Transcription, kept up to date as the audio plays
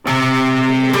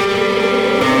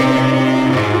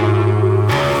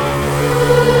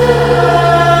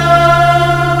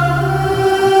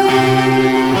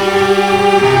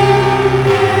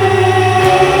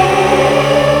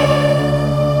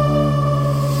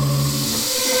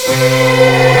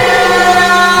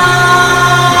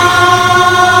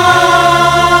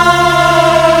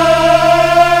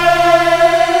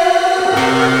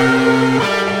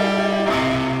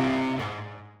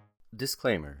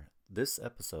Disclaimer, this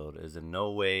episode is in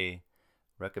no way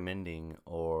recommending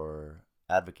or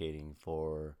advocating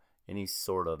for any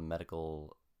sort of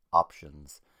medical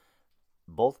options.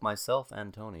 Both myself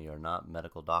and Tony are not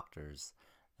medical doctors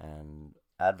and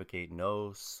advocate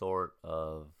no sort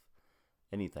of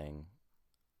anything,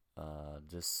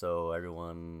 just so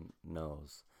everyone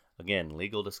knows. Again,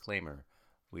 legal disclaimer,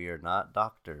 we are not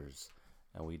doctors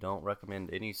and we don't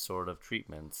recommend any sort of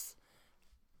treatments.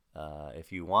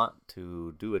 If you want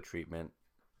to do a treatment,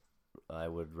 I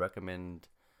would recommend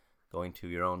going to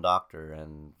your own doctor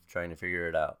and trying to figure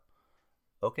it out.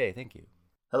 Okay, thank you.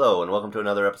 Hello, and welcome to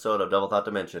another episode of Double Thought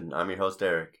Dimension. I'm your host,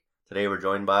 Eric. Today we're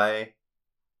joined by...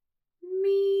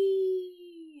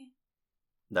 me.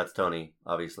 That's Tony,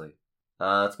 obviously.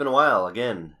 It's been a while,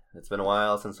 again. It's been a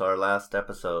while since our last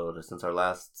episode, since our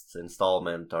last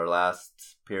installment, our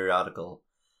last periodical.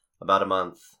 About a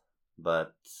month.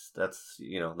 But that's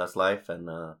life,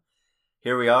 and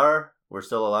here we are. We're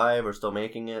still alive. We're still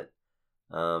making it.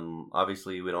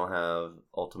 Obviously, we don't have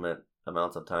ultimate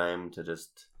amounts of time to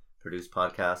just produce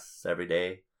podcasts every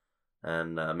day,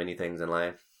 and many things in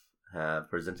life have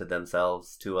presented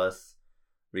themselves to us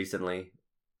recently,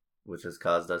 which has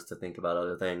caused us to think about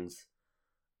other things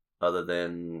other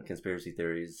than conspiracy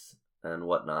theories and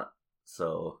whatnot.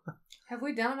 So, have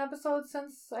we done an episode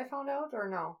since I found out, or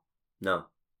no? No.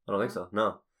 I don't think so.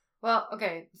 No. Well,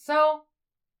 okay. So,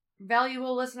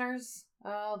 valuable listeners,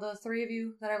 the three of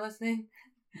you that are listening,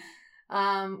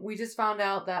 we just found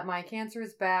out that my cancer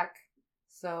is back,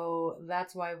 so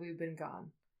that's why we've been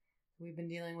gone. We've been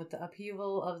dealing with the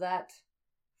upheaval of that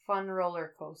fun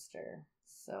roller coaster.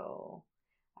 So,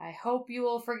 I hope you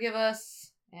will forgive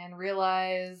us and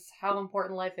realize how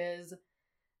important life is.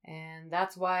 And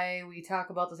that's why we talk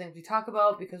about the things we talk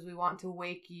about, because we want to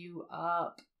wake you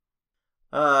up.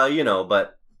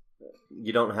 But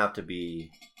you don't have to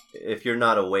be, if you're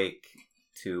not awake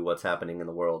to what's happening in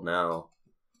the world now,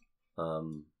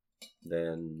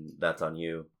 then that's on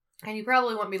you. And you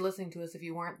probably wouldn't be listening to us if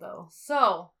you weren't, though.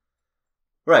 So.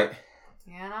 Right.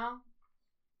 You know?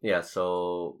 Yeah,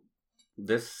 so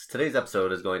today's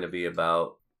episode is going to be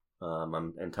about,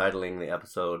 I'm entitling the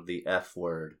episode The F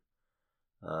Word.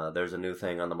 There's a new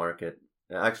thing on the market.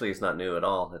 Actually, it's not new at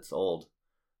all. It's old.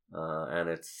 And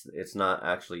it's not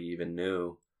actually even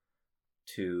new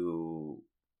to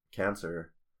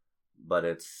cancer, but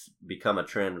it's become a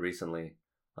trend recently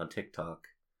on TikTok.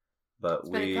 But it's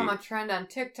become a trend on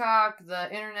TikTok. The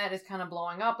internet is kind of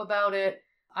blowing up about it.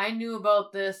 I knew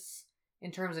about this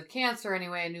in terms of cancer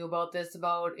anyway. I knew about this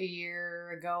about a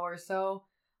year ago or so.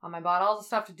 I bought all the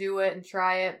stuff to do it and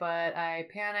try it, but I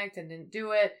panicked and didn't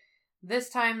do it. This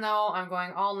time, though, I'm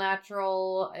going all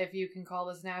natural, if you can call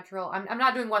this natural. I'm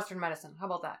not doing Western medicine. How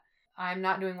about that? I'm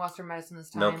not doing Western medicine this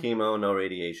time. No chemo, no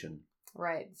radiation.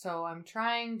 Right. So I'm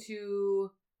trying to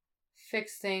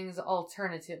fix things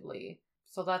alternatively.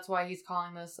 So that's why he's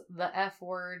calling this the F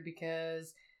word,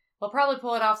 because they'll probably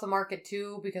pull it off the market,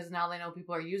 too, because now they know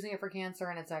people are using it for cancer,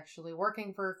 and it's actually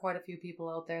working for quite a few people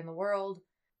out there in the world.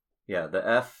 Yeah, the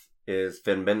F is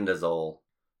fenbendazole.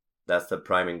 That's the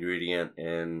prime ingredient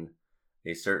in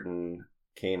a certain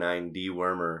canine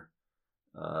dewormer.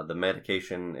 The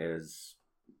medication is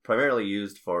primarily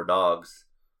used for dogs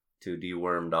to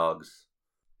deworm dogs.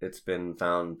 It's been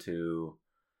found to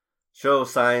show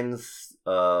signs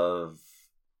of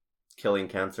killing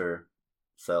cancer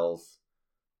cells,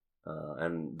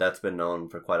 and that's been known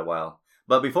for quite a while.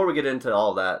 But before we get into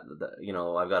all that,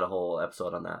 I've got a whole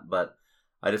episode on that. But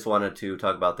I just wanted to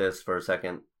talk about this for a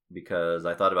second because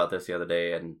I thought about this the other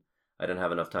day and I didn't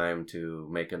have enough time to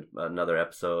make another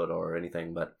episode or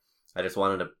anything, but I just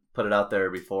wanted to put it out there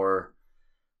before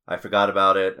I forgot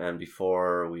about it and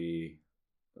before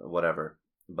whatever.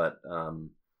 But,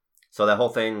 so that whole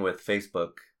thing with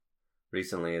Facebook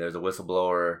recently, there's a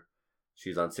whistleblower.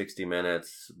 She's on 60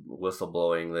 Minutes,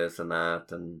 whistleblowing this and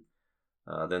that. And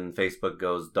then Facebook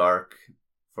goes dark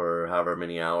for however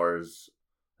many hours.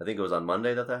 I think it was on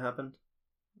Monday that happened.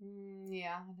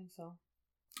 Yeah, I think so.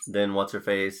 Then what's her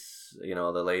face,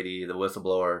 the lady, the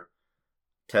whistleblower,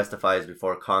 testifies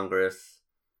before Congress,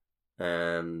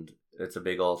 and it's a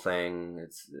big old thing.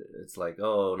 It's like,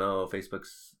 oh no,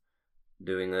 Facebook's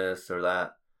doing this or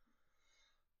that.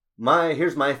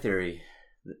 Here's my theory.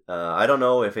 I don't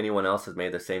know if anyone else has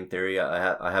made the same theory.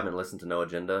 I haven't listened to No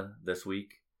Agenda this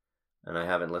week, and I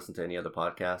haven't listened to any other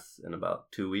podcasts in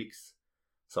about 2 weeks.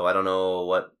 So I don't know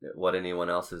what anyone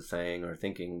else is saying or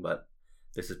thinking, but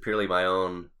this is purely my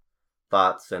own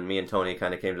thoughts, and me and Tony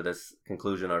kind of came to this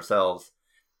conclusion ourselves.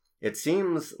 It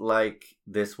seems like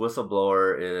this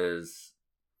whistleblower is,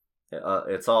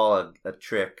 it's all a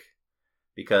trick,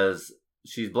 because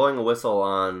she's blowing a whistle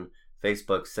on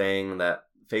Facebook saying that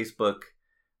Facebook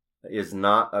is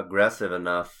not aggressive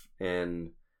enough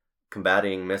in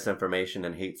combating misinformation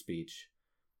and hate speech.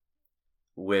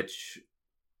 Which,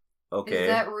 okay. Is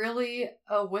that really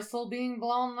a whistle being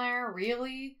blown there?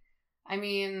 Really? I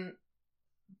mean,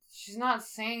 she's not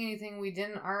saying anything we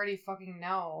didn't already fucking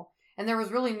know. And there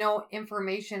was really no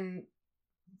information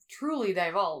truly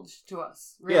divulged to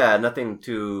us. Really. Yeah, nothing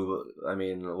to, I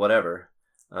mean, whatever.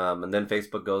 And then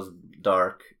Facebook goes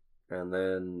dark, and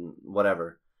then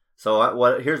whatever.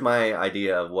 So here's my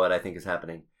idea of what I think is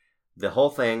happening. The whole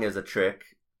thing is a trick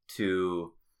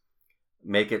to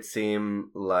make it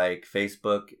seem like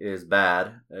Facebook is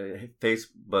bad.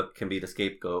 Facebook can be the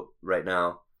scapegoat right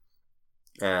now.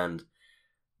 And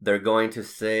they're going to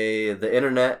say the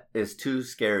internet is too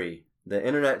scary. The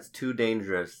internet's too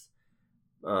dangerous.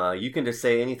 You can just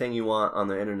say anything you want on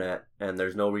the internet, and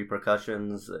there's no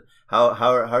repercussions. How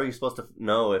are you supposed to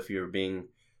know if you're being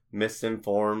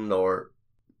misinformed or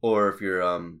if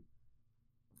you're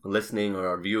listening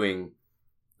or viewing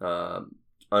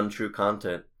untrue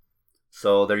content?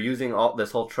 So they're using all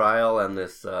this whole trial and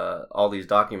this all these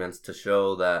documents to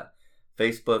show that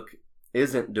Facebook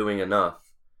isn't doing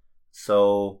enough.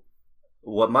 So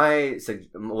what my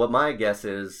guess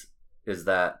is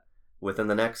that within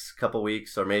the next couple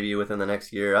weeks, or maybe within the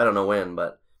next year, I don't know when,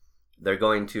 but they're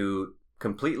going to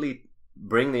completely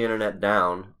bring the internet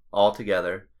down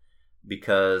altogether,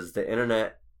 because the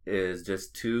internet is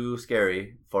just too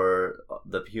scary for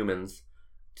the humans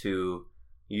to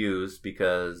use,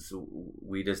 because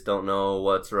we just don't know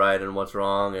what's right and what's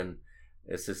wrong, and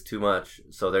it's just too much.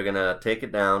 So they're gonna take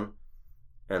it down,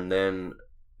 and then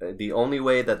the only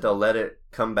way that they'll let it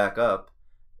come back up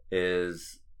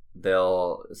is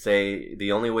they'll say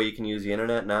the only way you can use the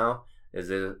internet now is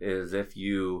if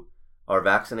you are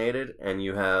vaccinated and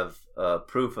you have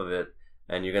proof of it,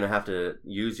 and you're gonna have to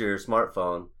use your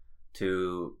smartphone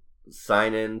to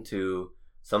sign in to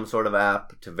some sort of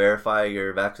app to verify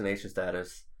your vaccination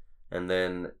status, and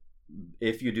then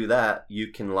if you do that, you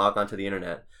can log onto the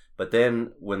internet. But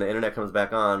then when the internet comes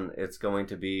back on, it's going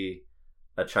to be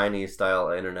a Chinese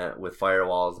style internet with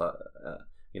firewalls.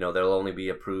 There'll only be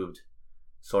approved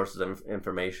sources of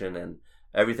information, and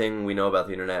everything we know about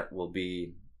the internet will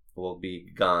be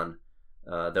gone.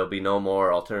 There'll be no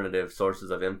more alternative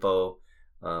sources of info.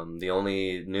 The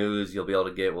only news you'll be able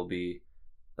to get will be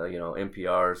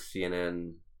NPR,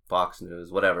 CNN, Fox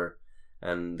News, whatever,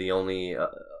 and the only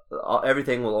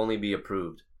everything will only be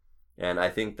approved. And I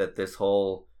think that this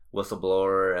whole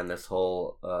whistleblower and this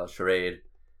whole charade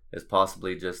is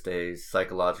possibly just a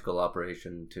psychological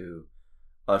operation to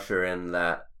usher in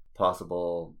that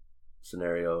possible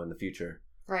scenario in the future.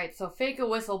 Right, so fake a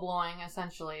whistleblowing,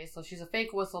 essentially. So she's a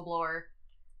fake whistleblower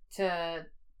to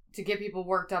get people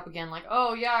worked up again, like,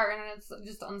 oh yeah, our internet's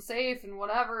just unsafe and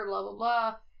whatever, blah blah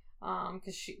blah.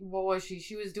 Because she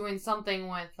was doing something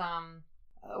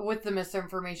with the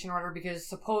misinformation or whatever, because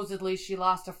supposedly she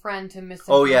lost a friend to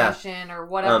misinformation or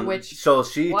whatever. So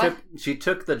she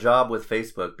took the job with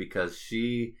Facebook because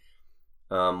she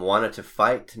wanted to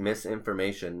fight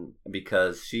misinformation,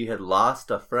 because she had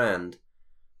lost a friend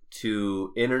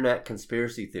to internet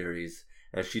conspiracy theories,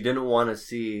 and she didn't want to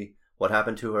see what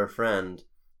happened to her friend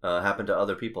happen to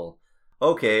other people.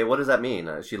 Okay, what does that mean?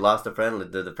 She lost a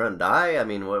friend. Did the friend die? I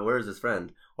mean, where is this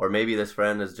friend? Or maybe this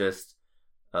friend is just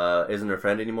isn't her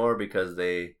friend anymore because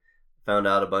they found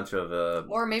out a bunch of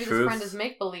or maybe truths. This friend is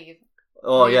make-believe.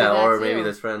 Oh maybe yeah, or maybe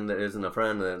this friend isn't a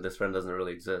friend, and this friend doesn't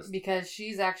really exist. Because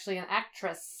she's actually an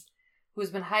actress who's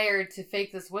been hired to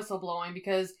fake this whistleblowing,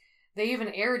 because they even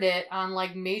aired it on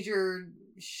like major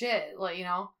shit, like,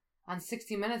 on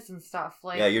 60 Minutes and stuff.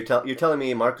 Like, yeah, you're telling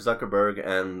me Mark Zuckerberg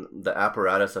and the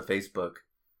apparatus of Facebook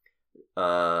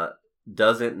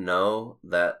doesn't know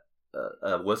that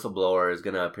a whistleblower is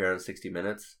going to appear on 60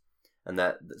 Minutes, and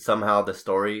that somehow the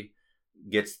story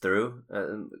gets through?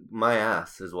 My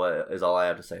ass is all I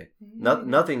have to say.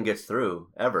 Nothing gets through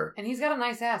ever. And he's got a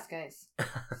nice ass, guys.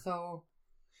 So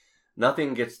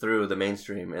nothing gets through the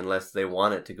mainstream unless they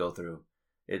want it to go through.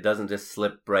 It doesn't just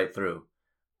slip right through.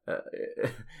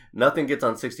 Nothing gets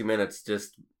on 60 Minutes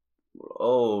just,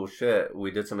 oh shit,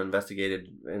 we did some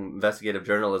investigative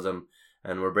journalism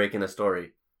and we're breaking the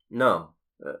story. No.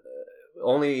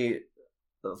 Only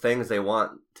the things they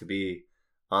want to be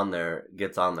on there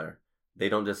gets on there. They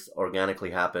don't just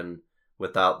organically happen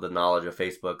without the knowledge of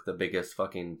Facebook, the biggest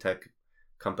fucking tech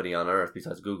company on earth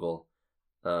besides Google.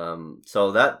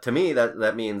 So that, to me,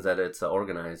 that means that it's an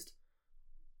organized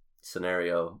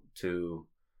scenario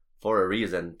for a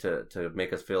reason to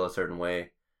make us feel a certain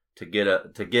way, to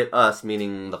get us,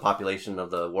 meaning the population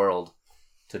of the world,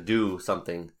 to do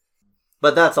something.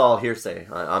 But that's all hearsay.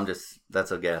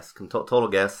 That's a guess, total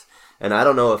guess. And I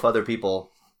don't know if other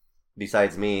people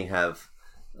besides me have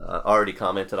already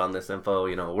commented on this info.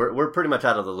 You know, we're pretty much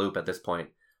out of the loop at this point.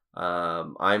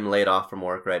 I'm laid off from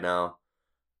work right now.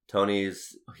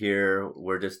 Tony's here.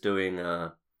 We're just doing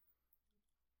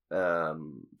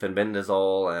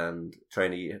fenbendazole and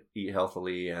trying to eat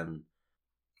healthily, and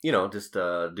you know, just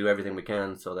do everything we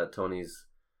can so that Tony's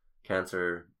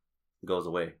cancer goes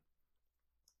away.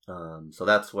 So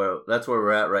that's where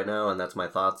we're at right now, and that's my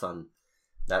thoughts on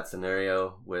that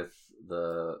scenario with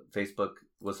the Facebook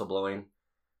whistleblowing.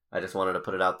 I just wanted to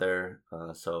put it out there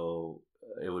so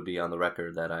it would be on the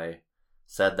record that I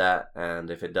said that, and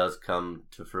if it does come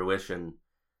to fruition,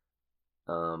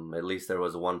 at least there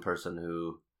was one person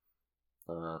who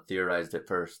theorized it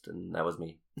first, and that was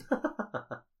me.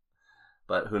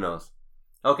 But who knows?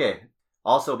 Okay.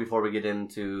 Also, before we get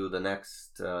into the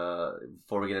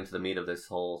meat of this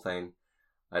whole thing,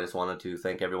 I just wanted to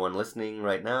thank everyone listening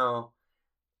right now.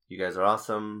 You guys are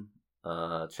awesome.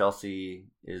 Chelsea,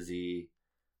 Izzy,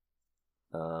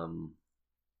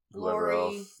 whoever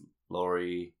else,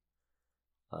 Lori,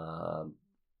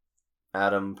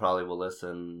 Adam probably will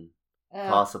listen.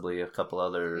 Possibly a couple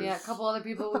others. Yeah, a couple other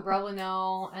people we probably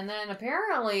know, and then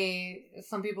apparently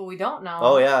some people we don't know.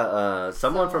 Oh yeah,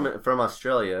 someone from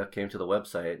Australia came to the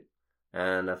website,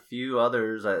 and a few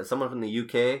others. Someone from the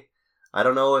UK. I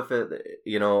don't know if it.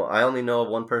 You know, I only know of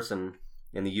one person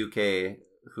in the UK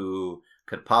who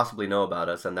could possibly know about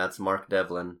us, and that's Mark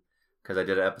Devlin, because I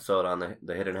did an episode on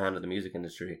the hidden hand of the music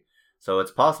industry. So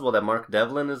it's possible that Mark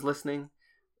Devlin is listening.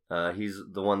 He's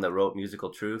the one that wrote Musical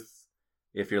Truth.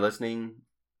 If you're listening,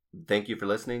 thank you for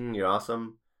listening. You're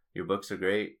awesome. Your books are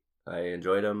great. I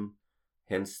enjoyed them.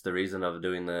 Hence the reason of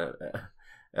doing the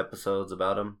episodes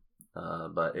about them.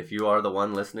 But if you are the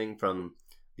one listening from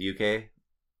the UK,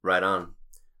 right on.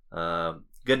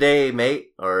 Good day, mate.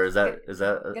 Or is that?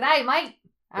 Good day, mate.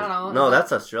 I don't know. No,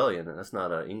 that's Australian. That's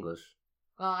not English.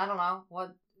 Well, I don't know.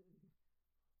 What?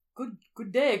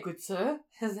 Good day, good sir.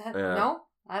 Is that no?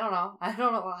 I don't know.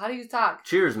 How do you talk?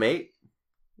 Cheers, mate.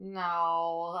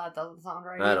 No, that doesn't sound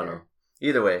right. I don't know.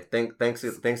 Either way, thanks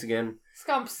again.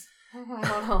 Scumps. I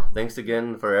don't know. Thanks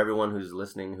again for everyone who's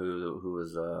listening, who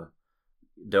has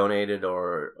donated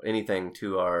or anything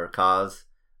to our cause.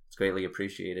 It's greatly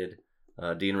appreciated.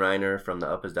 Dean Reiner from the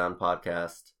Up Is Down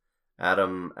podcast,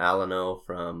 Adam Alano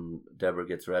from Deborah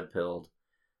Gets Red Pilled,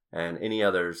 and any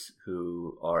others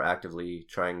who are actively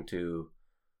trying to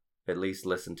at least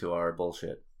listen to our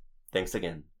bullshit. Thanks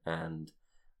again, and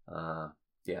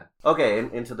yeah. Okay,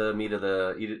 into the meat of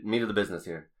the business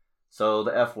here. So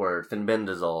the F word,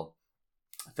 fenbendazole.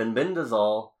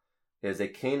 Fenbendazole is a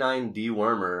canine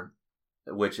dewormer,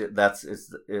 which that's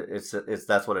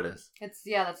what it is.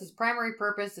 That's its primary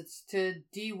purpose. It's to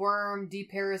deworm,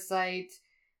 deparasite,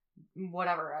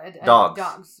 whatever.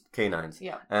 Dogs. Canines.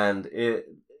 Yeah. And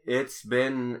it's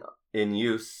been in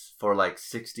use for like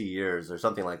 60 years or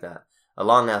something like that. A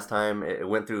long ass time. It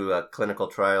went through clinical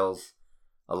trials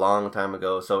a long time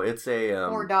ago. So it's a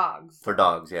for dogs. For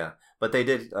dogs, yeah. But they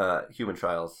did human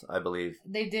trials, I believe.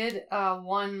 They did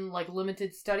one like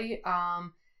limited study.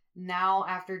 Now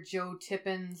after Joe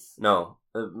Tippins. No,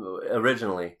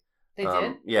 originally. They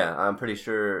did? Yeah, I'm pretty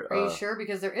sure. Are you sure?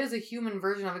 Because there is a human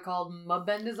version of it called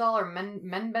mebendazole or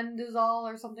menbendazole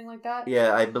or something like that.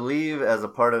 Yeah, I believe as a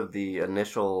part of the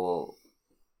initial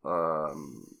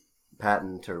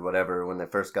patent or whatever, when they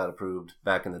first got approved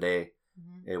back in the day,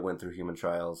 it went through human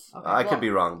trials. Okay, could be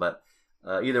wrong, but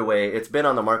either way, it's been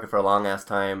on the market for a long ass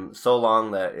time, so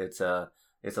long that it's an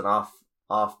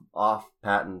off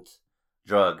patent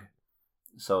drug.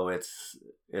 So it's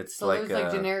so like there's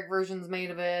like generic versions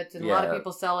made of it, and a lot of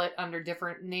people sell it under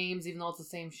different names, even though it's the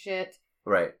same shit,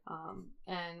 right?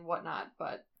 And whatnot.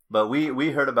 But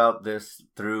we heard about this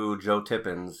through Joe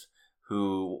Tippins,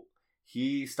 who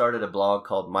he started a blog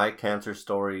called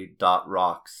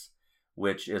MyCancerStory.rocks,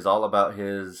 which is all about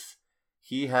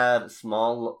he had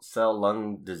small cell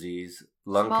lung disease,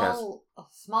 cancer.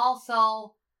 Small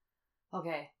cell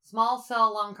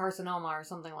lung carcinoma or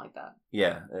something like that.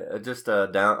 Yeah, just a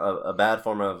bad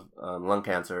form of lung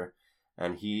cancer,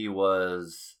 and he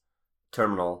was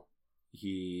terminal.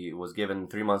 He was given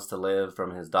 3 months to live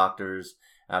from his doctors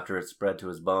after it spread to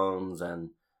his bones and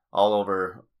all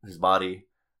over his body.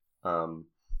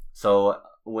 So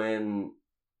when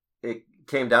it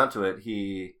came down to it,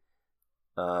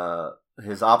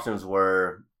 his options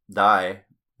were die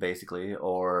basically,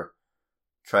 or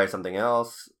try something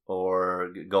else,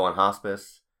 or go on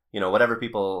hospice. Whatever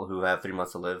people who have 3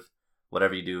 months to live,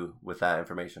 whatever you do with that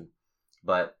information.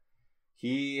 But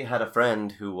he had a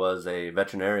friend who was a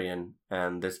veterinarian,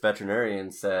 and this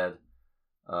veterinarian said,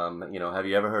 have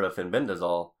you ever heard of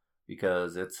fenbendazole?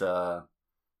 Because it's,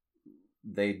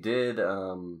 they did,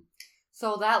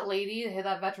 So that lady,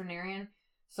 that veterinarian,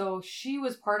 so she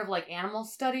was part of like animal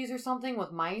studies or something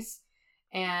with mice,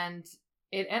 and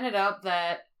it ended up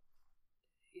that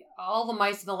all the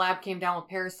mice in the lab came down with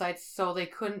parasites, so they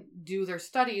couldn't do their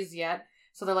studies yet.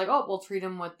 So they're like, oh, we'll treat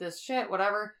them with this shit,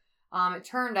 whatever. It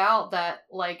turned out that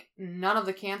like none of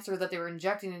the cancer that they were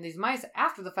injecting in these mice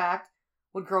after the fact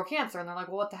would grow cancer, and they're like,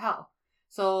 well, what the hell?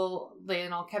 So they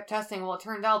kept testing. Well, it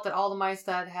turned out that all the mice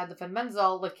that had the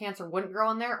fenbendazole, the cancer wouldn't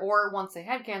grow in there, or once they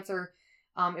had cancer,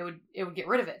 it would get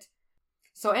rid of it.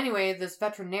 So anyway, this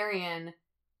veterinarian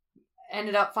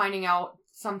ended up finding out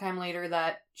sometime later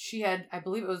that she had, I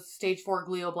believe it was stage 4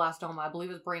 glioblastoma. I believe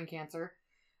it was brain cancer.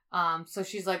 So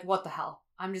she's like, what the hell?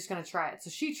 I'm just going to try it. So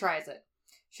she tries it.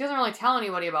 She doesn't really tell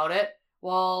anybody about it.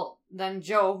 Well, then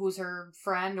Joe, who's her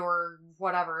friend or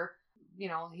whatever,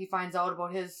 he finds out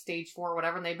about his stage 4 or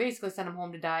whatever, and they basically send him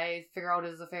home to die, figure out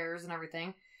his affairs and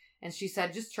everything. And she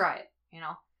said, just try it,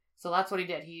 So that's what he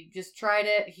did. He just tried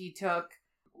it. He took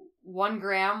 1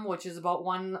 gram, which is about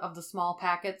one of the small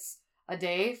packets a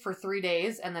day for 3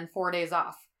 days, and then 4 days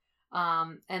off.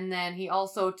 And then he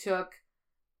also took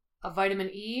a vitamin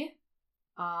E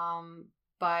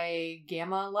by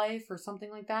Gamma Life or something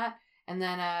like that, and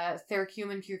then a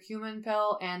Theracumin curcumin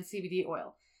pill and CBD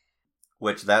oil.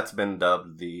 Which that's been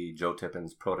dubbed the Joe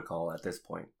Tippins protocol at this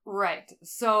point. Right.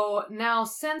 So now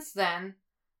since then,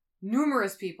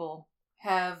 numerous people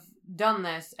have done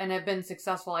this and have been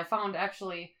successful. I found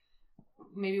actually,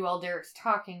 maybe while Derek's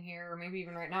talking here, or maybe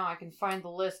even right now, I can find the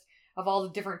list of all the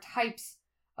different types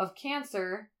of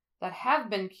cancer that have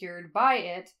been cured by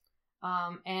it.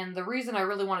 And the reason I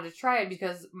really wanted to try it,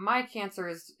 because my cancer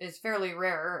is fairly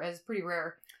rare, is pretty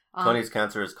rare. Tony's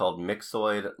cancer is called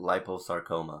myxoid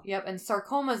liposarcoma. Yep, and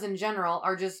sarcomas in general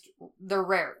they're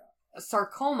rare.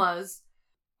 Sarcomas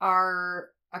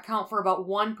account for about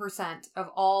 1% of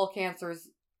all cancers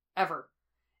ever.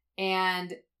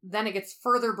 And then it gets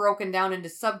further broken down into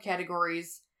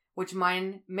subcategories, which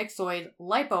mine, myxoid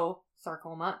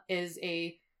liposarcoma, is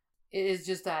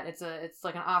just that. It's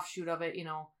like an offshoot of it,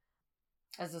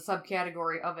 as a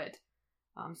subcategory of it.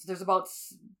 So there's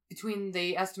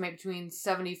they estimate between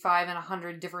 75 and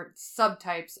 100 different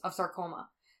subtypes of sarcoma.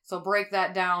 So break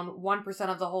that down, 1%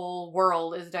 of the whole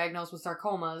world is diagnosed with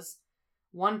sarcomas,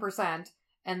 1%,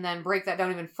 and then break that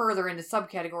down even further into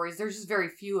subcategories. There's just very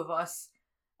few of us.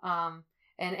 And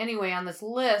anyway, on this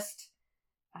list,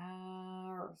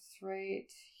 it's right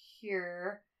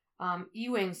here,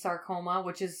 Ewing sarcoma,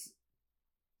 which is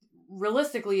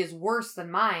realistically is worse than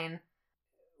mine,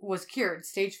 was cured,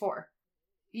 stage 4.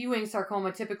 Ewing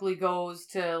sarcoma typically goes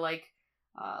to like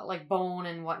bone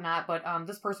and whatnot, but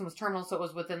this person was terminal, so it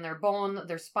was within their bone,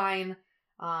 their spine,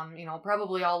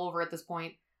 probably all over at this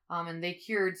point. And they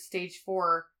cured stage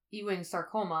 4 Ewing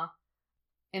sarcoma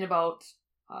in about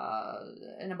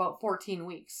 14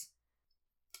 weeks.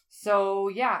 So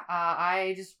yeah,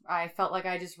 I felt like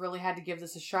I just really had to give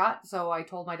this a shot. So I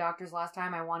told my doctors last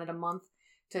time I wanted a month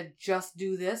to just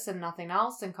do this and nothing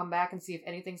else, and come back and see if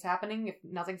anything's happening, if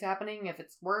nothing's happening, if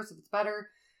it's worse, if it's better,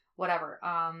 whatever.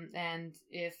 And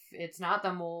if it's not,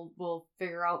 then we'll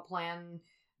figure out plan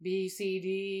B, C,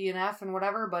 D, and F and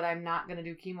whatever, but I'm not going to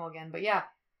do chemo again. But yeah,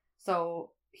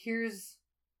 so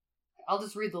I'll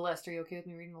just read the list. Are you okay with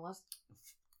me reading the list?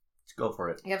 Let's go for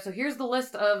it. Yep, so here's the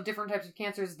list of different types of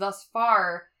cancers thus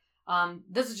far.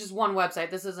 This is just one website.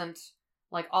 This isn't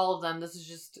like all of them. This is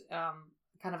just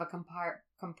kind of a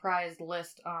comprised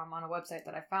list on a website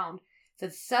that I found. It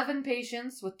said 7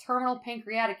 patients with terminal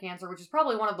pancreatic cancer, which is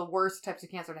probably one of the worst types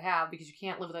of cancer to have because you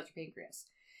can't live without your pancreas.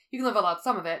 You can live without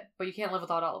some of it, but you can't live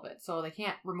without all of it. So they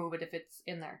can't remove it if it's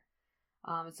in there.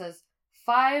 It says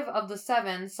 5 of the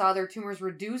 7 saw their tumors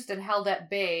reduced and held at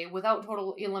bay without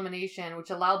total elimination, which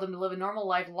allowed them to live a normal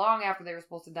life long after they were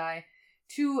supposed to die.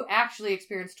 2 actually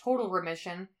experienced total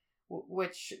remission,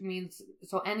 which means,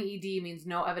 so NED means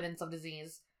no evidence of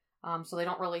disease. So they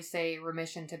don't really say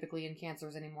remission typically in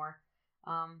cancers anymore.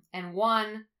 And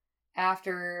one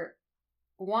after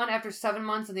 7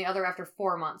 months and the other after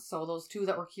 4 months. So those 2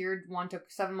 that were cured, one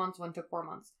took 7 months, one took 4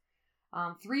 months.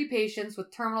 3 patients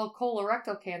with terminal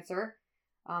colorectal cancer.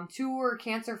 2 were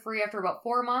cancer-free after about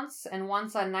 4 months, and 1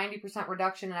 saw 90%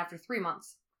 reduction after 3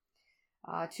 months.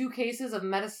 2 cases of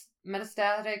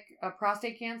metastatic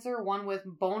prostate cancer. 1 with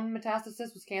bone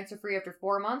metastasis was cancer-free after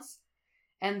 4 months,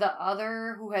 And the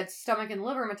other, who had stomach and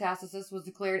liver metastasis, was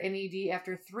declared NED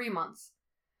after 3 months.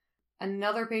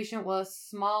 Another patient was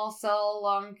small cell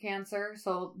lung cancer,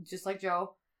 so just like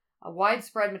Joe. A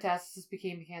widespread metastasis,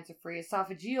 became cancer-free.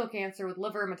 Esophageal cancer with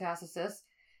liver metastasis.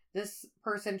 This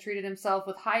person treated himself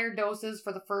with higher doses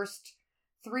for the first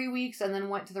 3 weeks and then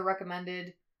went to the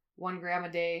recommended 1 gram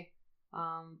a day,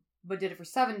 but did it for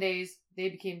 7 days. They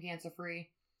became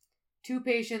cancer-free. 2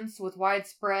 patients with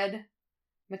widespread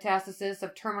metastasis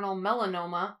of terminal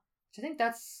melanoma, which I think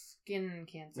that's skin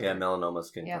cancer. Yeah, melanoma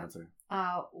skin cancer.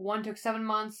 One took 7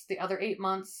 months, the other 8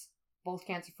 months, both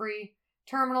cancer-free.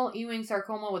 Terminal Ewing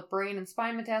sarcoma with brain and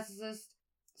spine metastasis.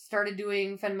 Started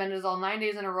doing fenbendazole 9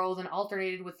 days in a row, then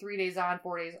alternated with 3 days on,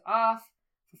 4 days off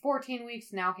for 14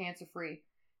 weeks, now cancer-free.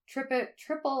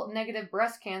 Triple negative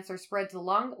breast cancer spread to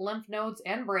lung, lymph nodes,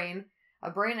 and brain. A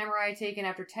brain MRI taken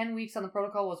after 10 weeks on the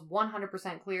protocol was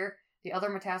 100% clear. The other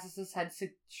metastasis had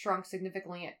shrunk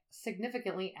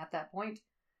significantly at that point.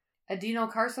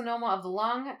 Adenocarcinoma of the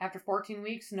lung after 14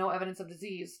 weeks, no evidence of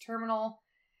disease. Terminal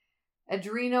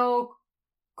adrenocortical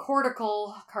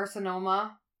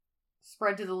carcinoma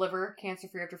spread to the liver,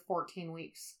 cancer-free after 14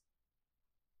 weeks.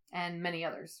 And many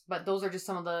others. But those are just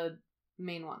some of the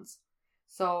main ones.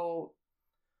 So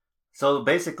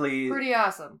basically, pretty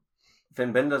awesome.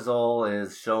 Fenbendazole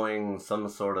is showing some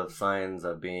sort of signs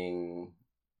of being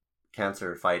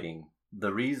cancer fighting.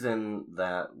 The reason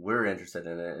that we're interested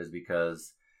in it is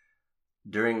because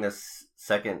during this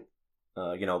second,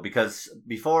 because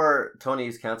before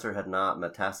Tony's cancer had not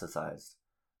metastasized.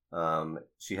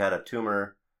 She had a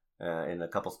tumor in a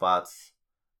couple spots,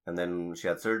 and then she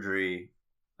had surgery,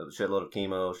 a shitload of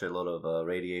chemo, shitload of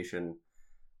radiation,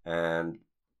 and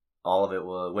all of it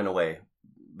went away,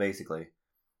 basically.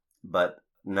 But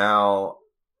now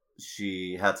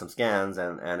she had some scans,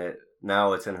 and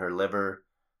now it's in her liver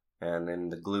and in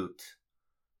the glute,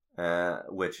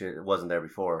 which it wasn't there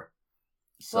before.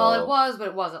 So, well, it was, but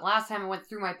it wasn't. Last time it went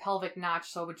through my pelvic notch,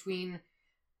 so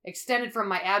extended from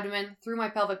my abdomen, through my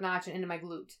pelvic notch, and into my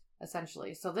glute,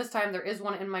 essentially. So this time there is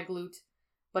one in my glute,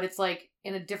 but it's like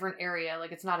in a different area.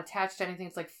 Like it's not attached to anything.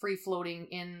 It's like free floating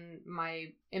in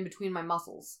between my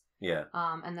muscles. Yeah.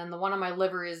 And then the one on my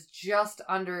liver is just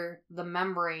under the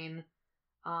membrane,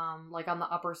 like on the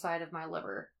upper side of my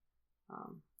liver.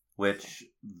 Which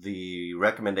the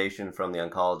recommendation from the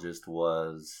oncologist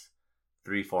was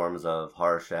 3 forms of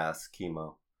harsh-ass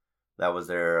chemo. That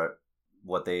was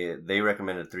what they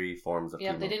recommended 3 forms of chemo.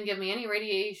 Yeah, they didn't give me any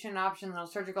radiation options, no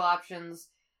surgical options,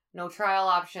 no trial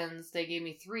options. They gave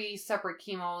me 3 separate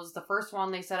chemos. The first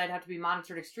one, they said I'd have to be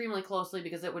monitored extremely closely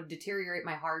because it would deteriorate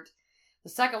my heart. The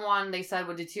second one, they said,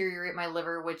 would deteriorate my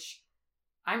liver, which,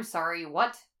 I'm sorry,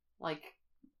 what? Like...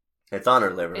 It's on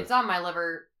her liver. It's on my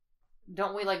liver.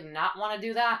 Don't we, not want to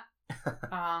do that?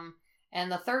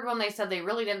 And the third one, they said they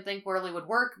really didn't think really would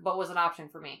work, but was an option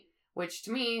for me. Which,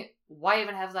 to me, why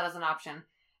even have that as an option?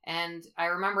 And I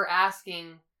remember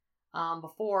asking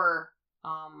before,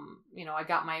 I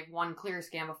got my 1 clear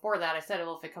scan before that. I said,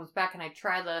 well, if it comes back, can I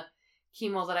try the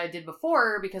chemo that I did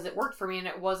before? Because it worked for me and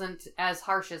it wasn't as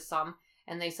harsh as some.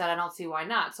 And they said, I don't see why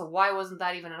not. So why wasn't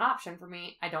that even an option for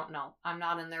me? I don't know. I'm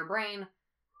not in their brain.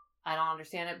 I don't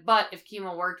understand it. But if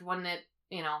chemo worked, wouldn't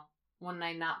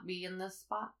I not be in this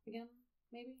spot again?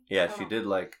 Maybe? Yeah, she did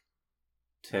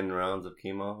 10 rounds of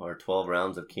chemo or 12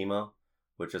 rounds of chemo,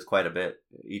 which is quite a bit.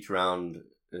 Each round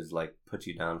is puts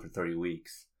you down for 30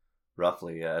 weeks,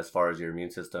 roughly, as far as your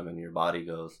immune system and your body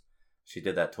goes. She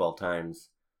did that 12 times,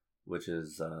 which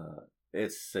is,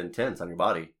 it's intense on your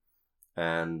body.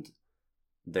 And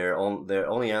their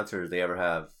only answers they ever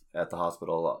have at the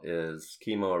hospital is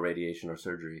chemo or radiation or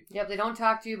surgery. Yep, they don't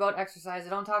talk to you about exercise. They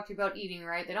don't talk to you about eating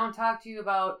right. They don't talk to you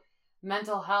about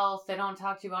mental health. They don't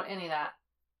talk to you about any of that.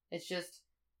 It's just,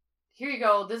 here you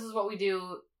go. This is what we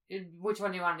do. Which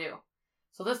one do you want to do?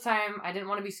 So this time, I didn't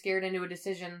want to be scared into a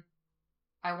decision.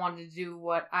 I wanted to do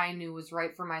what I knew was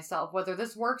right for myself. Whether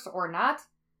this works or not,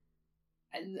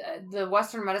 the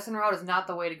Western medicine route is not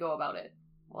the way to go about it.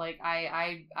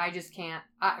 I just can't.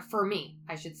 For me,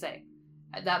 I should say.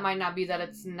 That might not be that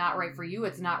it's not right for you.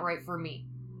 It's not right for me.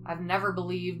 I've never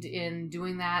believed in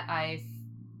doing that. I've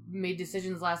made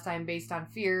decisions last time based on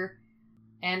fear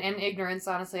and ignorance.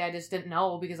 Honestly, I just didn't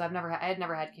know because I had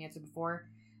never had cancer before.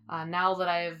 Now that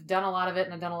I've done a lot of it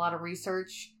and I've done a lot of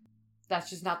research, that's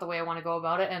just not the way I want to go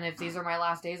about it. And if these are my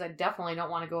last days, I definitely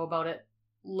don't want to go about it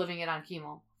living it on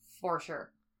chemo, for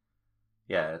sure.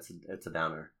 Yeah, it's a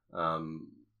downer.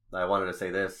 I wanted to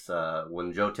say this.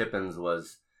 When Joe Tippins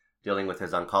was dealing with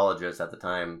his oncologist at the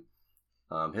time,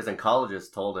 his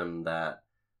oncologist told him that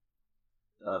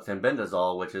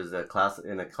fenbendazole, which is a class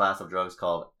of drugs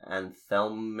called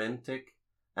anthelmintic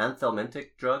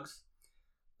drugs,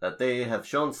 that they have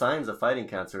shown signs of fighting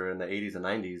cancer in the 80s and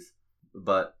 90s,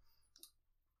 but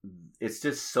it's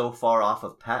just so far off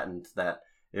of patent that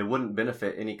it wouldn't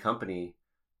benefit any company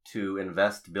to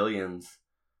invest billions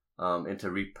into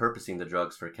repurposing the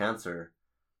drugs for cancer,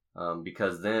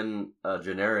 because then a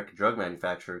generic drug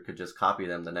manufacturer could just copy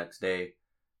them the next day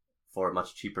for a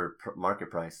much cheaper market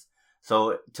price.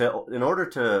 So in order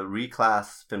to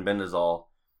reclass fenbendazole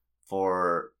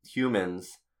for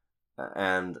humans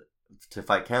and to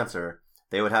fight cancer,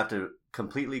 they would have to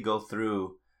completely go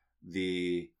through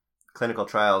the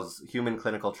human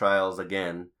clinical trials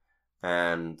again,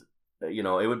 and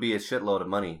it would be a shitload of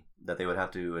money that they would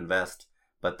have to invest,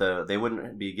 but they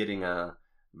wouldn't be getting a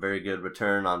very good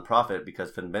return on profit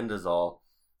because fenbendazole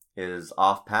is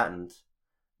off patent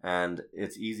and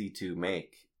it's easy to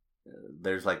make.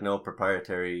 There's like no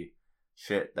proprietary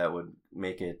shit that would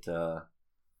make it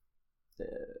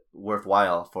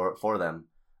worthwhile for them.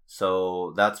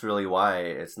 So that's really why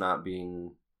it's not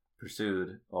being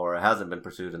pursued, or it hasn't been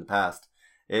pursued in the past.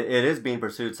 It is being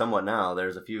pursued somewhat now.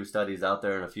 There's a few studies out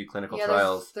there and a few clinical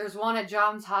trials. There's one at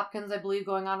Johns Hopkins, I believe,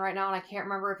 going on right now, and I can't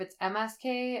remember if it's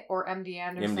MSK or MD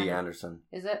Anderson. MD Anderson.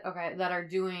 Is it? Okay, that are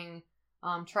doing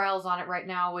trials on it right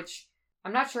now, which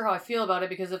I'm not sure how I feel about it,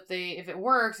 because if it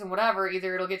works and whatever,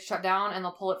 either it'll get shut down and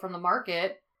they'll pull it from the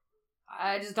market.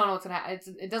 I just don't know what's going to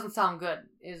happen. It doesn't sound good,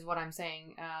 is what I'm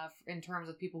saying, in terms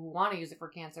of people who want to use it for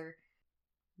cancer.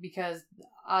 Because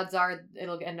odds are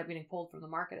it'll end up getting pulled from the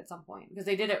market at some point. Because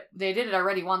they did it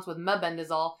already once with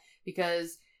mebendazole,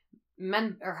 because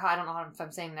I don't know if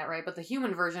I'm saying that right, but the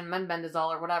human version,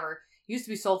 mebendazole or whatever, used to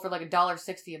be sold for like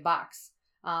 $1.60 a box.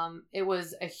 It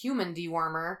was a human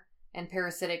dewormer and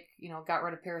parasitic, got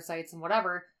rid of parasites and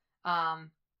whatever.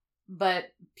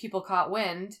 But people caught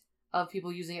wind of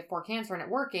people using it for cancer and it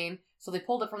working, so they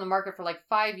pulled it from the market for like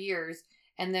 5 years.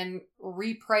 And then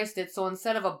repriced it. So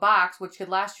instead of a box, which could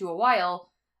last you a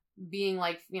while, being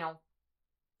like,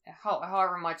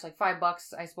 however much, like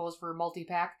 $5, I suppose, for a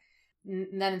multi-pack.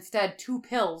 And then instead, 2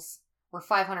 pills were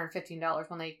 $515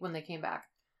 when they came back.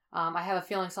 I have a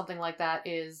feeling something like that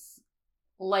is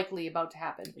likely about to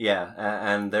happen. Yeah,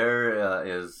 and there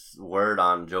is word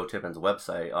on Joe Tippin's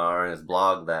website, or his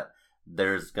blog, that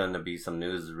there's going to be some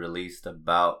news released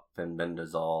about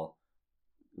fenbendazole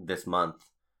this month.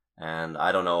 And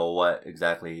I don't know what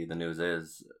exactly the news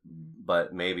is,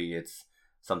 but maybe it's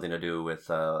something to do with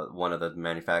one of the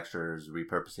manufacturers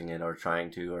repurposing it or trying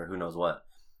to, or who knows what.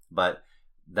 But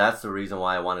that's the reason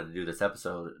why I wanted to do this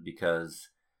episode, because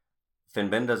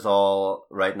fenbendazole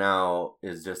right now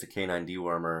is just a canine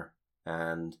dewormer,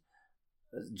 and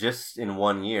just in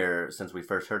 1 year since we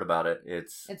first heard about it,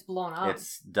 it's blown up.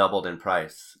 It's doubled in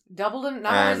price. Not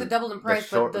only is it doubled in price,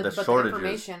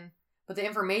 but the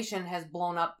information has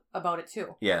blown up about it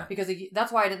too. Yeah. Because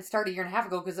that's why I didn't start a year and a half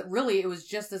ago, because it was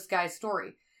just this guy's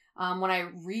story. When I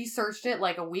researched it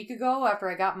like a week ago after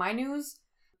I got my news,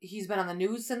 he's been on the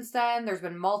news since then. There's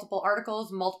been multiple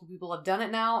articles. Multiple people have done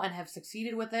it now and have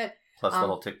succeeded with it. Plus the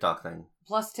whole TikTok thing.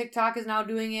 Plus TikTok is now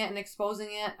doing it and exposing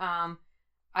it.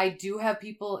 I do have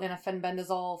people in a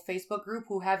fenbendazole Facebook group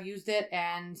who have used it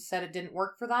and said it didn't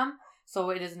work for them.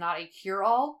 So it is not a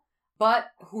cure-all.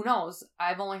 But who knows?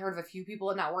 I've only heard of a few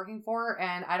people it not working for,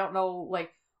 and I don't know,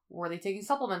 like, were they taking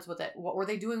supplements with it? What were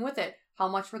they doing with it? How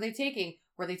much were they taking?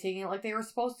 Were they taking it like they were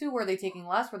supposed to? Were they taking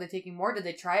less? Were they taking more? Did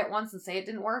they try it once and say it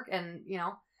didn't work? And,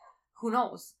 who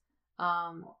knows?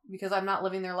 Because I'm not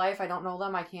living their life. I don't know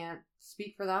them. I can't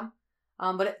speak for them.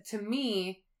 But to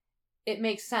me, it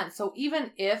makes sense. So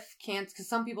even if cancer, because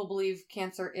some people believe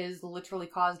cancer is literally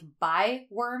caused by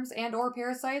worms and or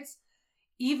parasites,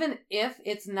 even if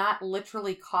it's not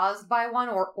literally caused by one,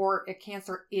 or a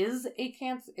cancer is a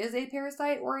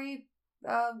parasite or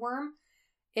a worm,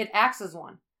 it acts as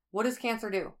one. What does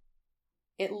cancer do?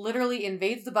 It literally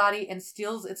invades the body and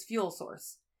steals its fuel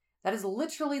source. That is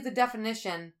literally the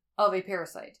definition of a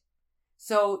parasite.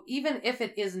 So even if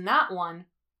it is not one,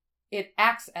 it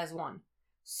acts as one.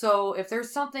 So if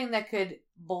there's something that could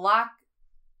block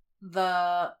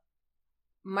the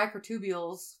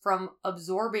microtubules from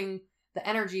absorbing the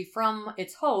energy from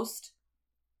its host,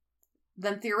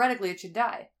 then theoretically it should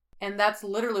die. And that's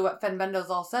literally what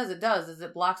fenbendazole says it does, is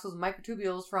it blocks those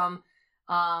microtubules from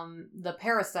the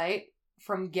parasite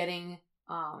from getting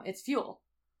its fuel.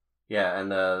 Yeah, and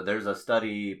there's a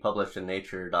study published in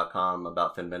Nature.com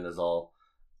about fenbendazole,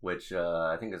 which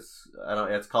I think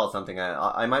it's called something.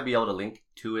 I might be able to link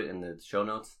to it in the show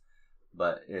notes,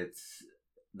 but it's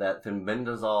that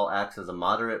fenbendazole acts as a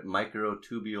moderate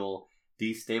microtubule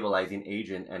destabilizing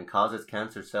agent and causes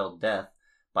cancer cell death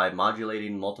by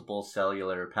modulating multiple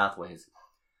cellular pathways.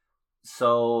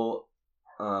 So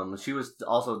she was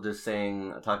also just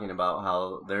talking about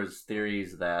how there's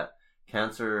theories that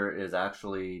cancer is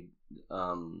actually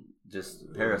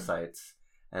just parasites,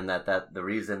 and that the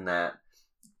reason that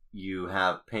you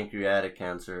have pancreatic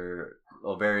cancer,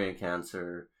 ovarian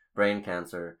cancer, brain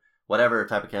cancer, whatever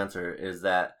type of cancer, is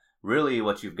that really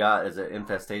what you've got is an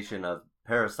infestation of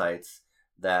parasites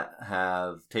that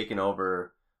have taken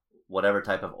over whatever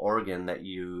type of organ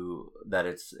that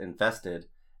it's infested,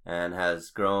 and has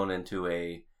grown into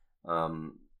a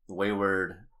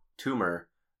wayward tumor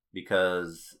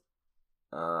because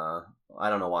I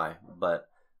don't know why, but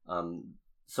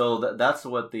so that's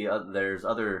what there's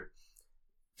other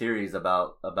theories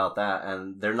about that,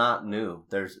 and they're not new.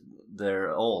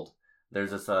 They're old.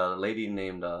 There's this lady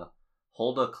named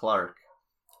Hulda Clark.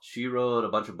 She wrote a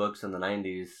bunch of books in the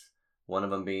 90s, one of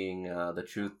them being The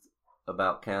Truth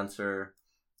About Cancer,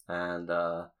 and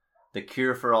The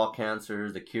Cure for All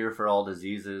Cancers, The Cure for All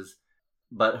Diseases.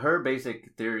 But her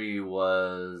basic theory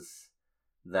was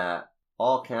that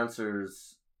all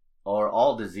cancers, or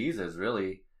all diseases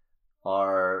really,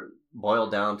 are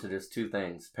boiled down to just two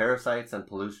things: parasites and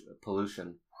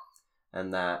pollution.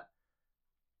 And that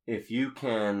if you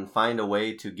can find a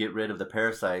way to get rid of the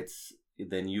parasites,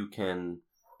 then you can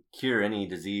cure any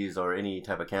disease or any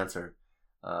type of cancer.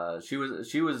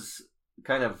 She was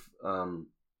kind of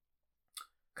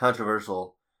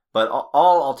controversial, but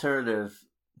all alternative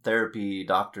therapy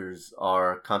doctors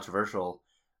are controversial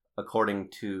according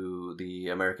to the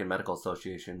American Medical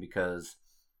Association, because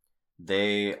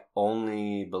they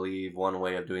only believe one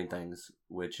way of doing things,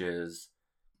 which is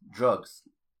drugs.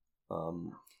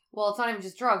 Well, it's not even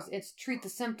just drugs. It's treat the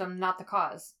symptom, not the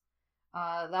cause.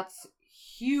 That's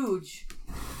huge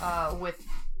with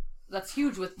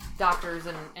doctors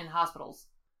and hospitals.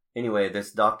 Anyway,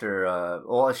 this doctor,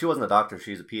 well, she wasn't a doctor.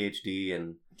 She's a PhD,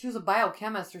 and she was a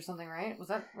biochemist or something, right? Was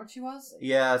that what she was?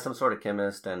 Yeah, some sort of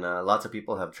chemist, and lots of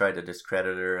people have tried to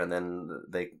discredit her, and then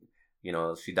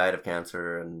she died of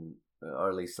cancer, and or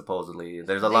at least supposedly.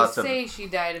 They say she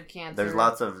died of cancer. There's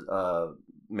lots of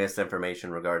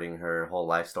misinformation regarding her whole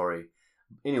life story.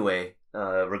 Anyway,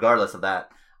 regardless of that,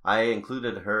 I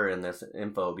included her in this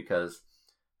info because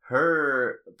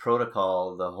her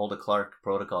protocol, the Hulda Clark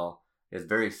protocol, is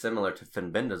very similar to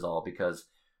fenbendazole, because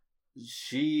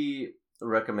she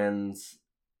recommends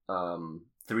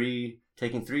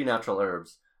taking three natural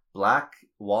herbs: black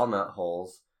walnut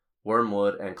hulls,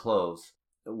 wormwood, and cloves,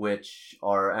 which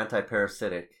are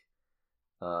anti-parasitic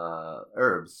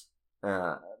herbs.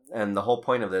 And the whole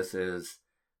point of this is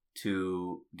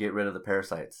to get rid of the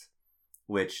parasites,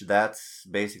 which that's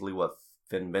basically what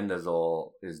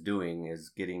fenbendazole is doing, is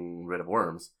getting rid of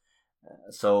worms.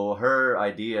 So her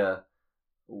idea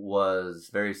was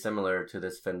very similar to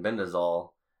this fenbendazole,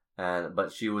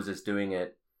 but she was just doing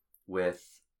it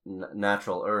with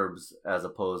natural herbs as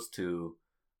opposed to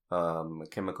a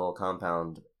chemical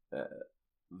compound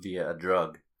via a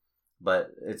drug.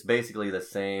 But it's basically the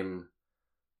same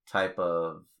type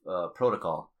of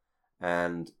protocol,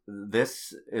 and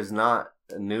this is not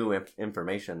new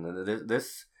information.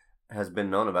 This has been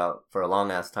known about for a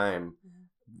long ass time.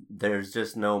 There's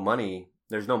just no money.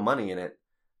 There's no money in it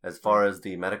as far as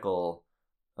the medical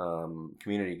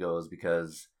community goes,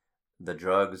 because the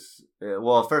drugs,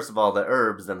 well, first of all, the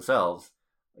herbs themselves,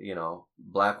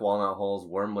 black walnut hulls,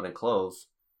 wormwood, and cloves,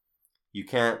 you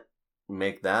can't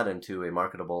make that into a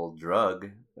marketable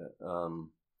drug.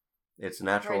 It's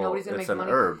natural. Right, it's an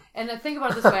herb. And think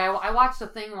about it this way: I watched a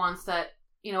thing once that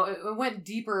it went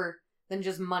deeper than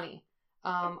just money.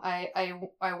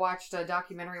 I watched a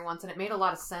documentary once, and it made a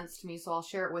lot of sense to me. So I'll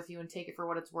share it with you and take it for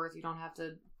what it's worth. You don't have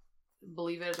to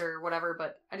believe it or whatever,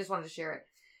 but I just wanted to share it.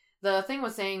 The thing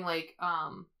was saying, like,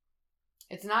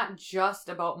 it's not just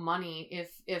about money.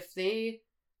 If they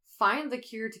find the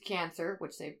cure to cancer,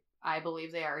 which I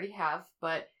believe they already have,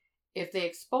 but if they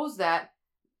expose that,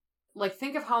 like,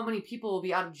 think of how many people will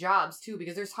be out of jobs too,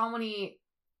 because there's how many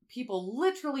people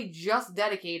literally just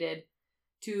dedicated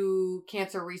to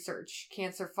cancer research,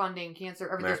 cancer funding,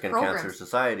 American programs. Cancer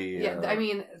Society. Yeah, I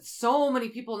mean, so many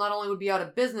people not only would be out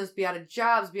of business, be out of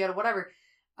jobs, be out of whatever,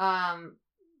 and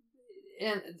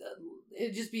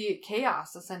it'd just be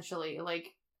chaos, essentially.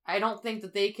 Like, I don't think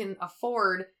that they can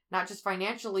afford, not just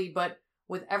financially, but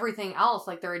with everything else,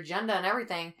 like their agenda and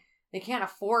everything, they can't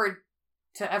afford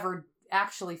to ever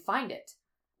actually find it,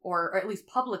 or at least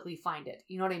publicly find it.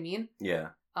 You know what I mean? Yeah.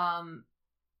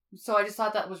 So I just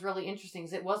thought that was really interesting,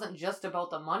 because it wasn't just about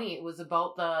the money. It was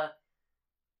about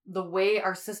the way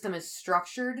our system is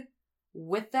structured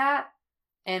with that.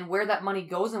 and where that money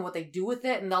goes and what they do with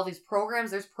it and all these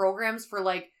programs. There's programs for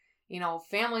like,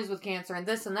 families with cancer and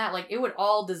this and that. Like, it would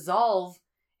all dissolve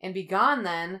and be gone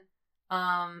then.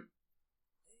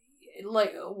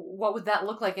 Like, what would that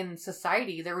look like in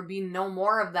society? There would be no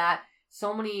more of that.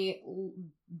 So many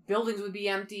buildings would be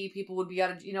empty. People would be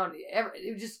out of,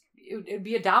 it would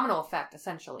be a domino effect,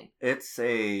 essentially. It's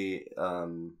a,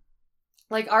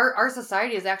 like, our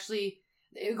society is actually,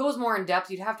 it goes more in depth.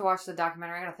 You'd have to watch the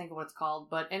documentary. I gotta think of what it's called.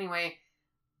 But anyway,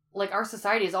 like, our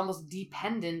society is almost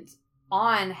dependent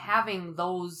on having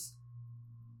those,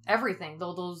 everything,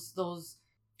 those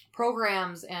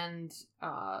programs and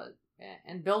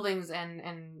buildings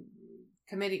and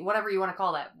committee, whatever you want to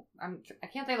call that. I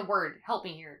can't think of the word. Help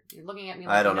me here. You're looking at me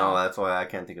like, I don't know. That's why I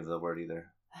can't think of the word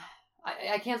either.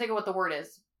 I can't think of what the word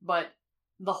is, but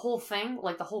the whole thing,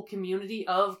 like the whole community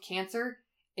of cancer,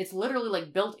 it's literally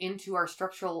like built into our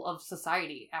structural of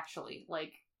society, actually.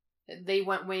 Like, they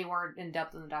went way more in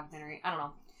depth in the documentary. I don't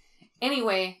know.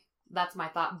 Anyway, that's my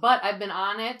thought. But I've been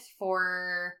on it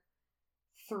for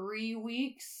 3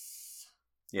 weeks.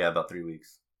 Yeah, about 3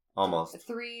 weeks. Almost.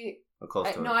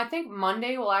 Close to it. No, I think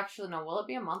Monday will actually, no, will it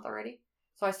be a month already?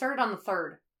 So I started on the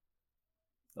 3rd.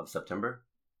 Of September?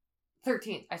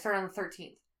 13th. I started on the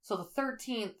 13th. So the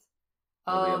 13th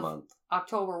will be a month.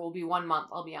 October will be 1 month.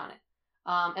 I'll be on it.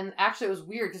 And actually it was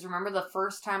weird because remember the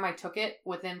first time I took it,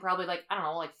 within probably like, I don't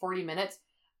know, like 40 minutes,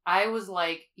 I was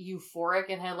like euphoric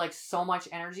and had like so much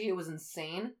energy. It was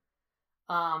insane.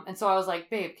 And so I was like,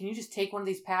 babe, can you just take one of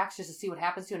these packs just to see what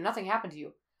happens to you? And nothing happened to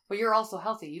you. But you're also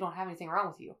healthy. You don't have anything wrong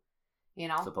with you.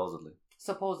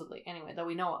 Supposedly. Anyway, that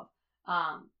we know of.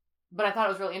 But I thought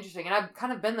it was really interesting. And I've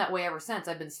kind of been that way ever since.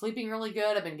 I've been sleeping really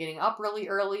good. I've been getting up really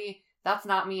early. That's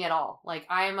not me at all. Like,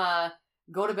 I'm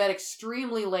go to bed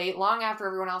extremely late, long after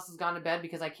everyone else has gone to bed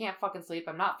because I can't fucking sleep.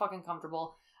 I'm not fucking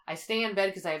comfortable. I stay in bed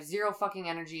because I have zero fucking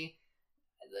energy.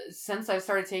 Since I've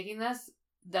started taking this,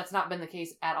 that's not been the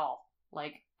case at all.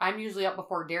 Like, I'm usually up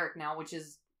before Derek now, which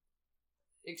is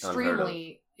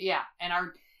extremely, yeah.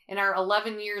 And in our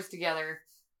 11 years together,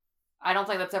 I don't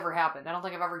think that's ever happened. I don't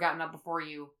think I've ever gotten up before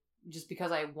you just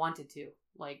because I wanted to.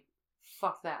 Like,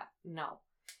 fuck that. No.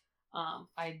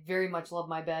 I very much love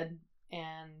my bed,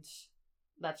 and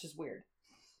that's just weird.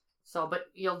 So, but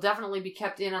you'll definitely be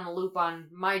kept in on the loop on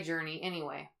my journey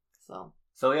anyway.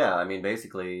 So yeah, I mean,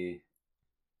 basically,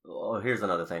 here's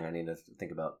another thing I need to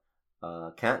think about.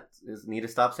 Need to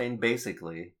stop saying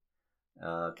basically.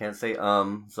 Can't say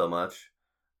so much.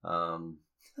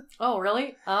 Oh,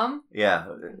 really? Yeah,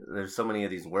 there's so many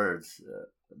of these words.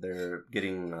 They're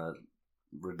getting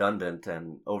redundant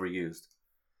and overused.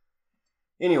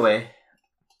 Anyway,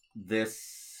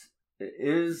 this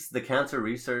is the cancer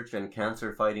research and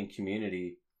cancer fighting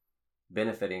community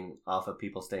benefiting off of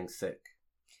people staying sick.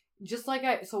 Just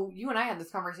like so you and I had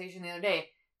this conversation the other day.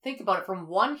 Think about it from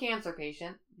one cancer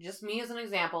patient, just me as an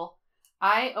example.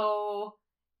 I owe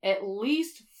at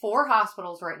least 4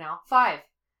 hospitals right now. 5.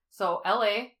 So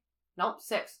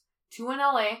 6. 2 in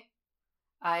LA.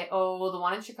 I owe the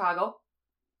one in Chicago.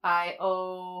 I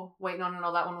owe,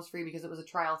 no, that one was free because it was a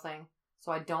trial thing.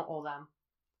 So I don't owe them.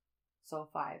 So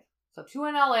 5. So 2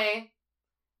 in LA.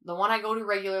 The one I go to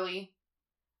regularly.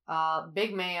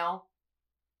 Big Mayo.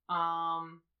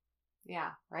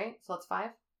 Yeah, right? So that's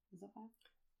 5? Is that 5?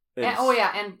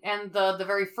 And the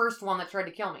very first one that tried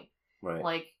to kill me. Right.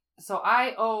 Like, so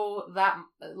I owe that,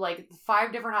 like,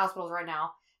 5 different hospitals right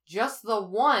now. Just the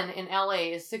one in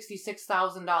LA is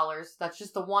 $66,000. That's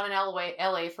just the one in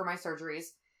LA for my surgeries.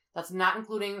 That's not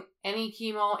including any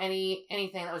chemo,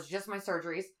 anything. That was just my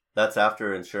surgeries. That's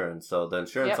after insurance. So the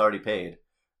insurance already paid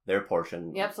their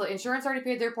portion. Yep, so insurance already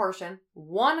paid their portion.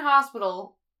 One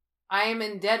hospital, I am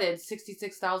indebted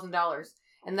 $66,000.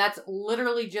 And that's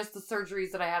literally just the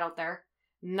surgeries that I had out there.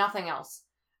 Nothing else.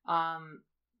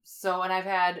 So, and I've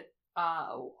had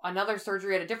another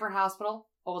surgery at a different hospital.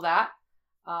 Owe that.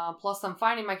 Plus I'm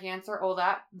finding my cancer. Owe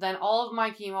that. Then all of my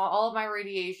chemo, all of my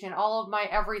radiation, all of my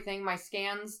everything, my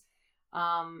scans,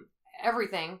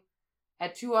 everything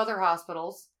at 2 other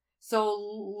hospitals.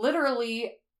 So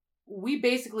literally, we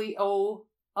basically owe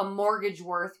a mortgage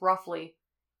worth, roughly,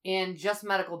 in just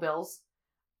medical bills.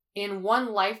 In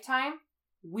one lifetime,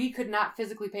 we could not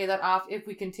physically pay that off if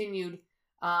we continued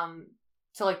to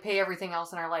like pay everything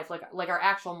else in our life, like our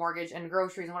actual mortgage and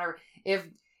groceries and whatever.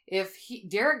 If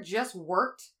Derek just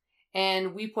worked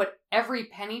and we put every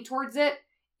penny towards it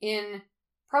in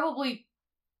probably,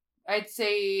 I'd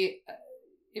say,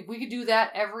 if we could do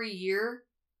that every year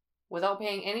without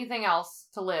paying anything else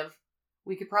to live,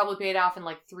 we could probably pay it off in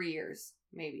like 3 years,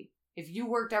 maybe. If you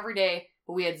worked every day,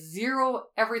 but we had zero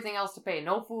everything else to pay.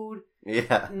 No food.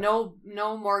 Yeah. No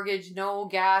mortgage, no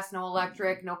gas, no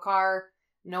electric, no car,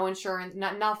 no insurance,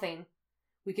 nothing.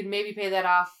 We could maybe pay that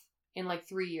off in like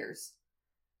 3 years.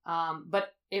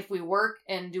 But if we work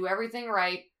and do everything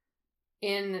right,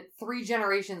 in 3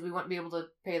 generations, we wouldn't be able to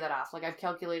pay that off. Like, I've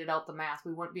calculated out the math.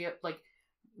 We wouldn't be able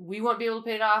to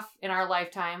pay it off in our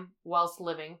lifetime whilst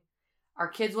living. Our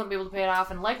kids wouldn't be able to pay it off,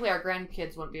 and likely our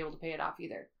grandkids wouldn't be able to pay it off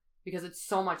either, because it's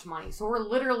so much money. So we're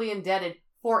literally indebted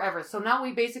forever. So now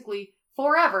we basically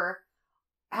forever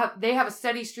have a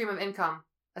steady stream of income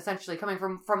essentially coming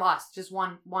from us, just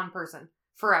one person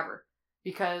forever,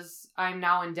 because I'm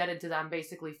now indebted to them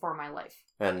basically for my life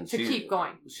and to keep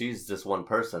going. She's just one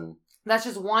person. That's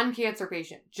just one cancer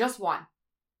patient, just one.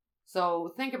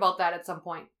 So think about that at some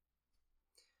point.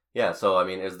 Yeah, so I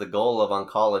mean, is the goal of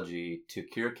oncology to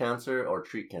cure cancer or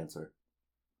treat cancer?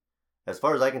 As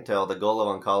far as I can tell, the goal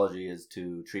of oncology is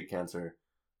to treat cancer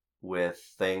with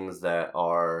things that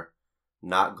are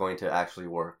not going to actually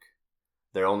work.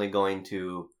 They're only going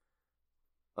to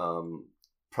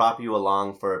prop you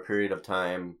along for a period of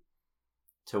time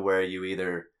to where you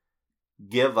either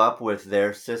give up with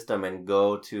their system and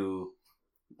go to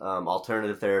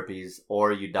alternative therapies,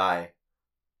 or you die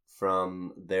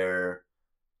from their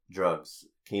drugs,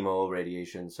 chemo,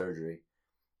 radiation, surgery.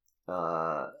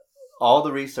 All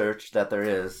the research that there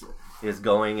is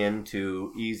going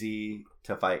into easy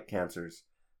to fight cancers.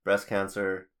 Breast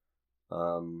cancer.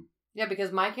 Yeah,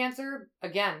 because my cancer,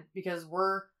 again, because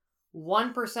we're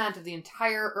 1% of the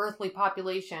entire earthly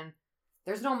population,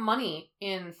 there's no money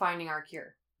in finding our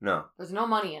cure. No. There's no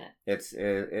money in it.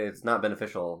 It's not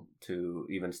beneficial to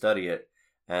even study it.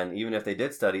 And even if they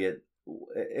did study it,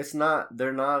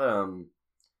 they're not,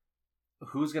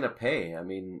 who's going to pay? I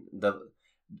mean,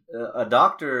 a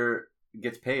doctor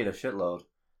gets paid a shitload.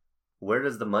 Where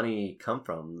does the money come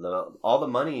from? All the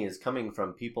money is coming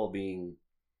from people being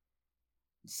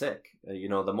sick.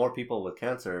 The more people with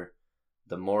cancer,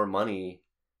 the more money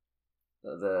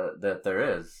that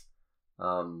there is.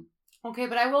 Okay,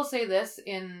 but I will say this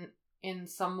in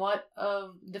somewhat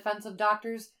of defense of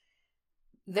doctors,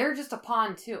 they're just a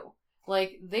pawn too.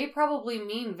 Like, they probably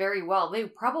mean very well. They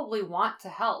probably want to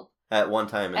help. At one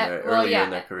time earlier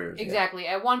in their careers. Exactly.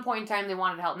 Yeah. At one point in time, they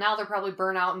wanted to help. Now they're probably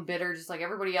burnt out and bitter, just like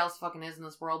everybody else fucking is in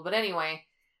this world. But anyway,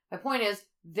 my point is,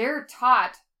 they're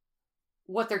taught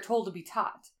what they're told to be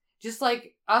taught. Just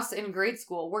like us in grade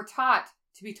school, we're taught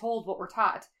to be told what we're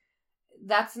taught.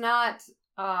 That's not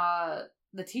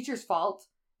the teacher's fault.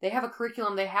 They have a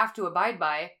curriculum they have to abide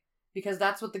by, because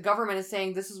that's what the government is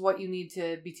saying. This is what you need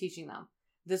to be teaching them.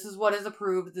 This is what is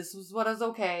approved. This is what is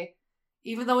okay.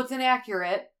 Even though it's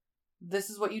inaccurate, this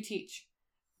is what you teach.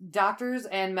 Doctors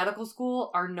and medical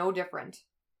school are no different.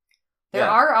 There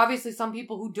are obviously some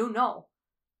people who do know,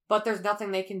 but there's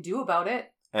nothing they can do about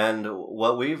it. And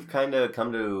what we've kind of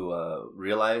come to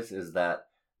realize is that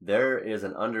there is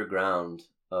an underground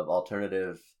of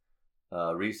alternative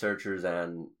researchers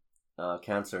and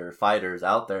cancer fighters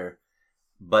out there,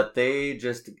 but they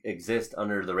just exist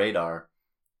under the radar.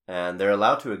 And they're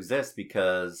allowed to exist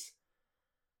because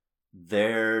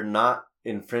they're not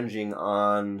infringing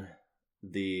on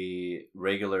the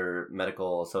regular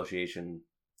medical association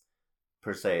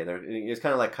per se. It's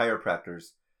kind of like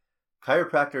chiropractors.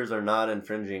 Chiropractors are not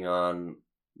infringing on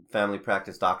family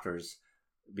practice doctors,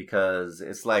 because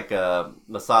it's like a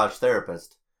massage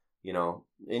therapist.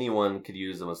 Anyone could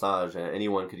use a massage, and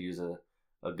anyone could use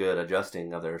a good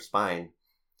adjusting of their spine.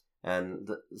 And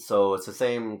so it's the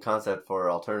same concept for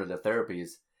alternative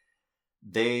therapies.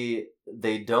 They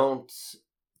don't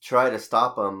try to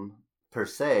stop them per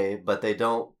se, but they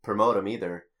don't promote them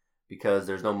either, because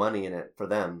there's no money in it for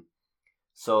them.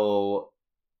 So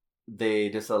they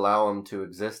just allow them to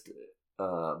exist,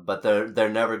 but they're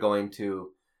never going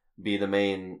to be the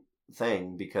main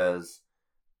thing, because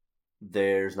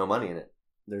there's no money in it.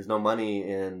 There's no money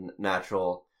in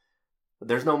natural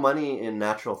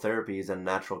therapies and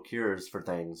natural cures for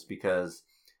things, because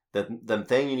the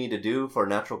thing you need to do for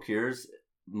natural cures,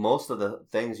 most of the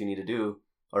things you need to do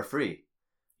are free.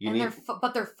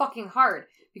 But they're fucking hard,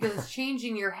 because it's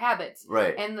changing your habits.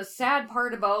 Right. And the sad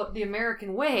part about the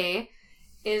American way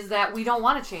is that we don't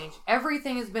want to change.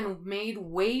 Everything has been made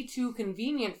way too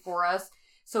convenient for us.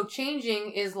 So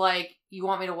changing is like, you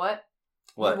want me to what?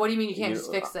 What do you mean you can't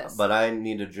just fix this? But I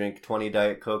need to drink 20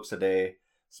 Diet Cokes a day,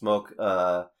 smoke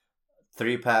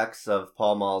 3 packs of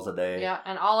Pall Malls a day. Yeah,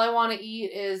 and all I want to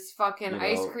eat is fucking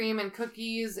ice cream and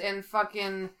cookies and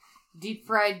fucking deep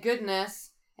fried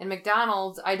goodness and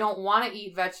McDonald's. I don't want to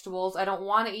eat vegetables. I don't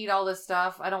want to eat all this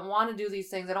stuff. I don't want to do these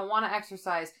things. I don't want to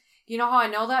exercise. You know how I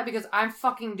know that? Because I'm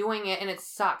fucking doing it and it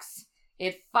sucks.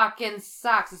 It fucking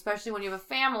sucks. Especially when you have a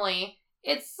family.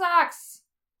 It sucks.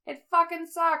 It fucking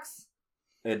sucks.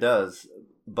 It does.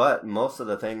 But most of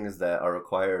the things that are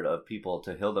required of people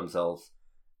to heal themselves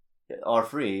are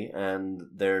free and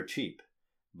they're cheap.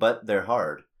 But they're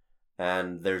hard.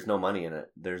 And there's no money in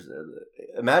it.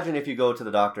 Imagine if you go to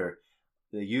the doctor,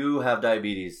 you have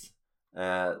diabetes.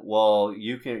 Well,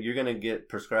 you're gonna get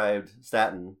prescribed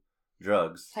statin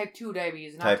drugs. Type 2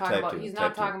 diabetes. He's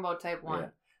not talking about type 1. Yeah.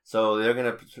 So they're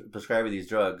gonna prescribe you these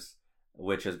drugs,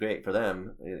 which is great for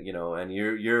them, and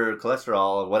your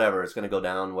cholesterol, whatever, it's gonna go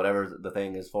down, whatever the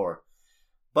thing is for.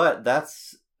 But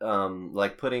that's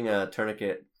like putting a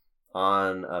tourniquet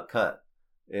on a cut.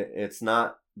 It's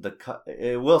not the cut.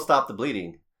 It will stop the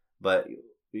bleeding, but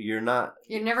you're never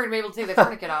going to be able to take the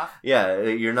tourniquet off. Yeah,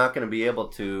 you're not going to be able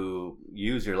to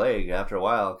use your leg after a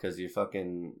while because you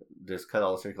fucking just cut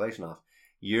all the circulation off.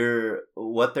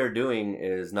 What they're doing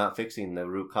is not fixing the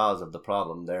root cause of the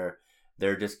problem.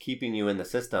 They're just keeping you in the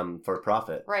system for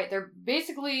profit. Right. They're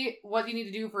basically what you need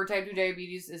to do for type 2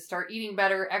 diabetes is start eating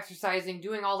better, exercising,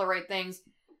 doing all the right things.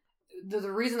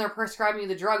 The reason they're prescribing you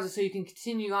the drugs is so you can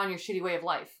continue on your shitty way of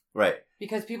life. Right.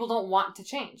 Because people don't want to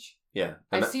change. Yeah.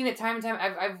 I've seen it time and time.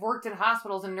 I've worked in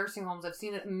hospitals and nursing homes. I've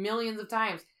seen it millions of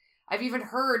times. I've even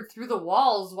heard through the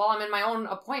walls while I'm in my own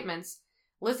appointments,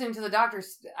 listening to the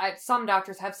doctors. Some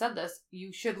doctors have said this.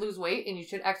 You should lose weight and you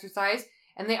should exercise.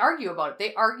 And they argue about it.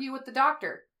 They argue with the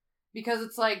doctor. Because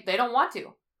it's like, they don't want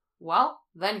to. Well,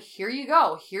 then here you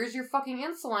go. Here's your fucking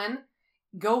insulin.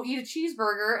 Go eat a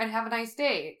cheeseburger and have a nice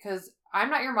day. Because I'm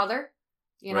not your mother.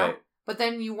 You know? Right. But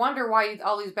then you wonder why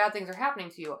all these bad things are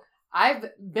happening to you. I've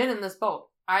been in this boat.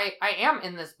 I am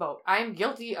in this boat. I am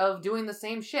guilty of doing the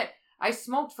same shit. I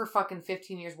smoked for fucking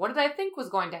 15 years. What did I think was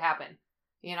going to happen?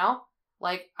 You know?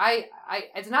 Like,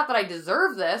 it's not that I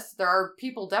deserve this. There are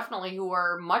people definitely who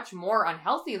are much more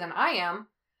unhealthy than I am.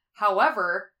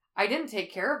 However, I didn't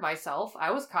take care of myself. I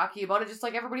was cocky about it just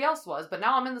like everybody else was. But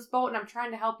now I'm in this boat and I'm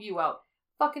trying to help you out.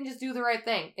 Fucking just do the right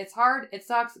thing. It's hard. It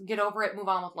sucks. Get over it. Move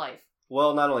on with life.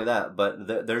 Well, not only that,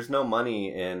 but there's no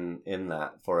money in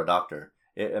that for a doctor.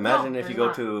 Imagine if you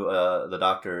go to the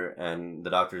doctor and the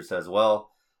doctor says, well,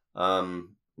 they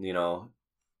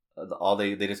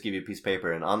just give you a piece of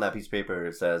paper, and on that piece of paper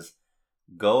it says,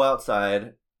 go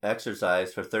outside,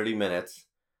 exercise for 30 minutes.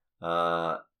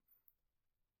 You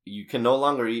can no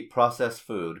longer eat processed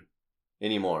food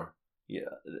anymore. Yeah,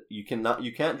 you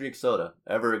can't drink soda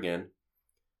ever again.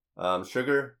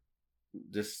 Sugar,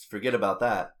 just forget about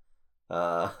that.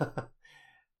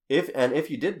 If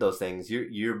you did those things,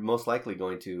 you're most likely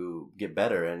going to get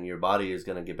better, and your body is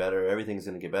going to get better. Everything's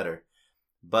going to get better.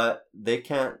 But they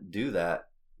can't do that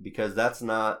because that's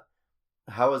not.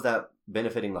 How is that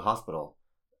benefiting the hospital?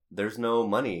 There's no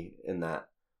money in that.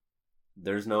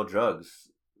 There's no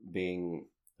drugs being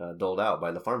doled out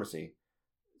by the pharmacy.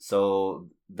 So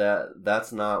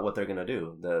that's not what they're going to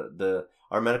do.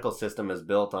 Our medical system is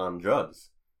built on drugs.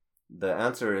 The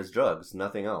answer is drugs,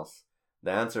 nothing else.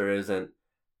 The answer isn't,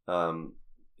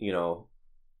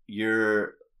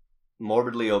 you're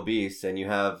morbidly obese and you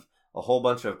have a whole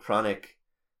bunch of chronic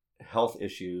health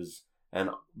issues, and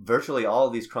virtually all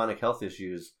of these chronic health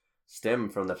issues stem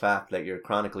from the fact that you're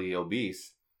chronically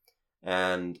obese,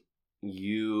 and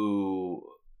you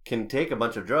can take a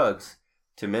bunch of drugs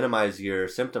to minimize your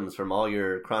symptoms from all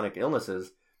your chronic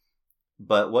illnesses,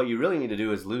 but what you really need to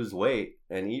do is lose weight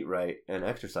and eat right and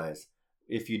exercise.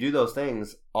 If you do those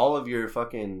things, all of your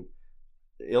fucking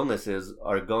illnesses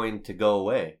are going to go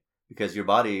away because your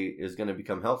body is going to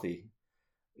become healthy,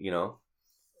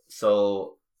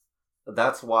 So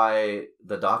that's why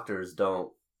the doctors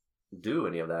don't do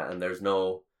any of that, and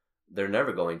they're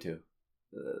never going to.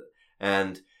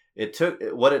 And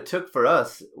what it took for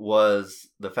us was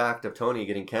the fact of Tony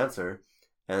getting cancer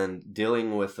and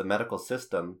dealing with the medical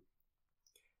system.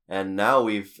 And now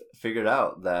we've figured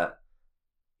out that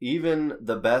even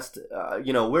the best,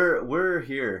 we're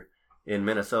here in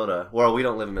Minnesota. Well, we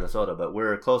don't live in Minnesota, but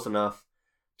we're close enough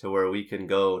to where we can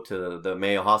go to the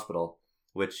Mayo Hospital,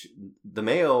 which the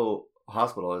Mayo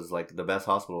Hospital is like the best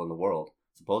hospital in the world,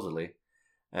 supposedly.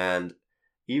 And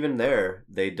even there,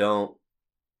 they don't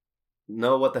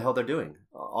know what the hell they're doing.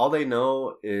 All they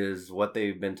know is what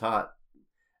they've been taught.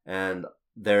 And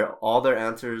all their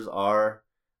answers are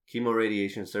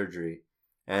chemoradiation surgery.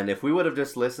 And if we would have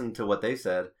just listened to what they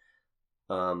said,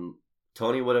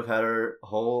 Tony would have had her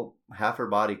whole half her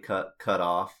body cut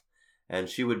off, and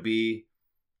she would be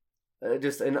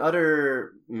just in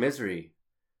utter misery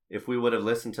if we would have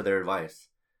listened to their advice.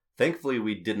 Thankfully,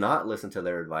 we did not listen to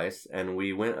their advice, and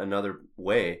we went another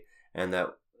way, and that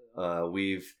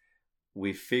we've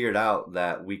we figured out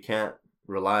that we can't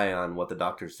rely on what the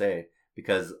doctors say,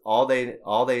 because all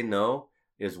they know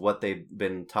is what they've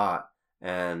been taught,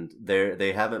 and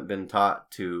they haven't been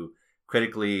taught to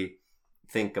critically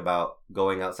think about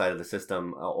going outside of the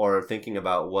system or thinking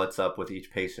about what's up with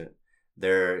each patient.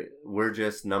 We're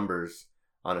just numbers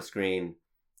on a screen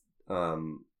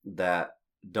that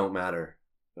don't matter.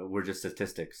 We're just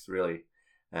statistics, really,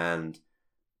 and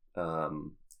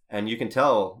you can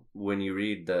tell when you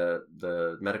read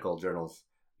the medical journals.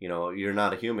 You're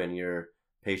not a human. You're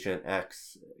patient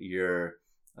X. You're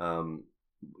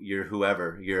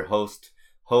whoever. Your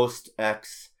host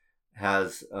X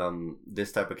has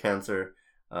this type of cancer.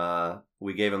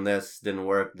 We gave them this, didn't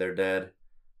work. They're dead.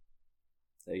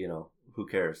 Who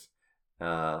cares?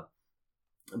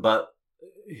 But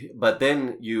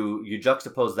then you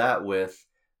juxtapose that with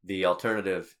the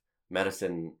alternative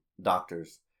medicine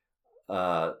doctors.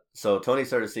 So Tony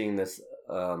started seeing this,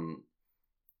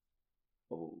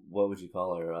 what would you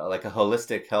call her? Like a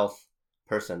holistic health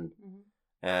person. Mm-hmm.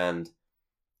 And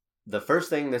the first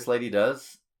thing this lady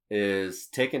does is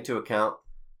take into account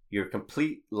your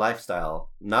complete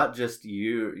lifestyle, not just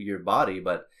your body,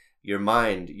 but your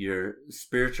mind, your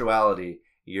spirituality,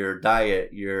 your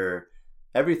diet, your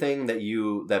everything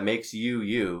that makes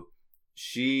you.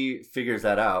 She figures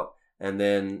that out, and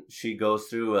then she goes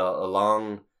through a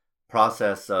long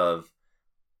process of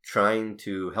trying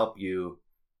to help you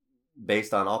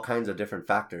based on all kinds of different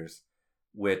factors,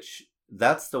 which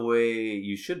that's the way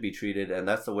you should be treated, and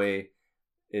that's the way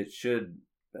it should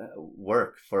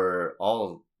work for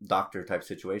all doctor type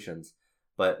situations.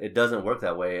 But it doesn't work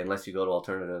that way unless you go to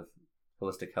alternative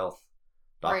holistic health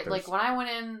doctors. Right, like when I went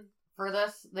in for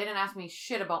this, they didn't ask me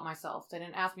shit about myself. They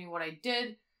didn't ask me what I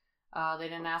did. They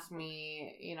didn't ask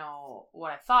me,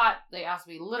 what I thought. They asked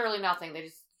me literally nothing. They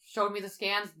just showed me the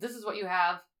scans. This is what you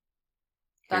have.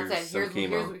 That's it.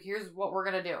 Here's what we're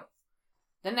gonna do.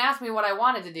 Didn't ask me what I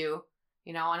wanted to do,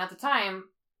 and at the time,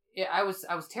 I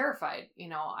was terrified.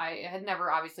 I had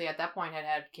never, obviously at that point,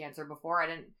 had cancer before. I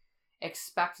didn't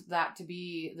expect that to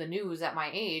be the news at my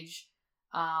age,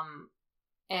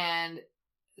 and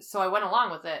so I went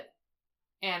along with it.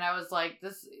 And I was like,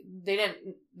 this. They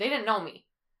didn't know me.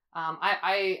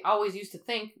 I always used to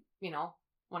think,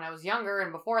 when I was younger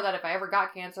and before that, if I ever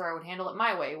got cancer, I would handle it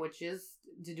my way, which is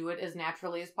to do it as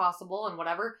naturally as possible and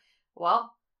whatever.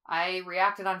 Well, I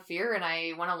reacted on fear and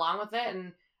I went along with it.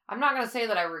 And I'm not going to say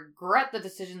that I regret the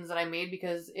decisions that I made,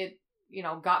 because it,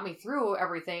 got me through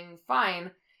everything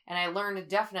fine. And I learned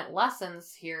definite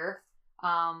lessons here.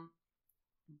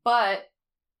 But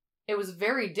it was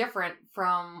very different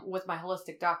from with my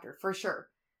holistic doctor, for sure.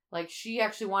 Like, she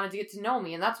actually wanted to get to know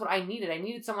me, and that's what I needed. I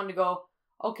needed someone to go,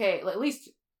 okay, at least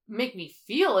make me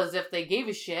feel as if they gave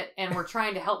a shit and were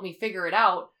trying to help me figure it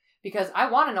out, because I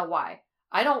want to know why.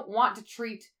 I don't want to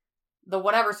treat the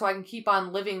whatever so I can keep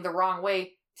on living the wrong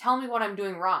way. Tell me what I'm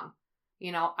doing wrong.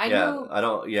 I've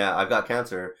got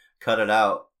cancer. Cut it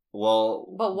out. Well,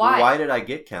 but why? Why did I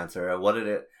get cancer? What did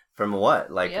it, from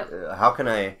what? Like, how can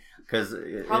I, because...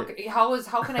 How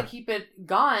can I keep it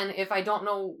gone if I don't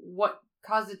know what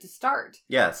caused it to start?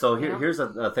 Yeah, so here's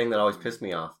a thing that always pissed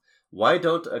me off. Why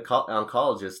don't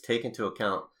oncologists take into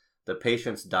account the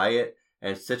patient's diet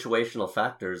and situational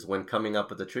factors when coming up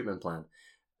with a treatment plan?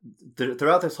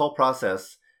 Throughout this whole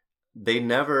process, they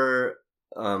never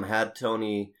had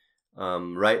Tony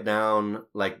write down,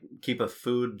 like, keep a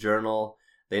food journal.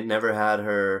 They never had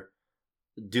her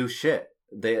do shit.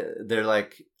 They're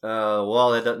like,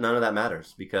 none of that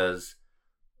matters, because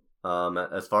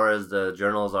as far as the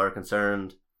journals are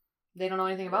concerned, they don't know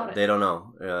anything about it. They don't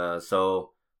know.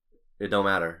 So it don't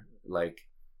matter. Like,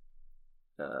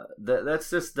 that's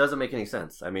just doesn't make any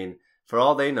sense. I mean, for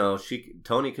all they know,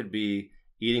 Tony could be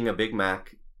eating a Big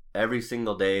Mac every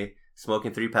single day,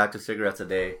 smoking 3 packs of cigarettes a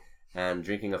day, and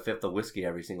drinking a 5th of whiskey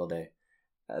every single day.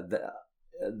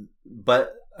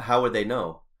 But how would they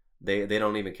know? They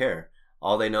don't even care.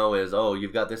 All they know is,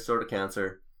 you've got this sort of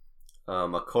cancer,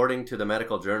 according to the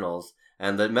medical journals.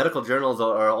 And the medical journals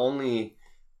are only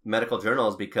medical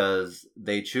journals because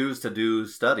they choose to do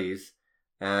studies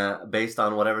based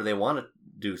on whatever they want to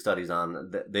do studies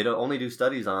on. They don't only do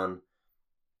studies on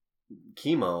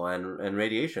chemo and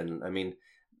radiation. I mean,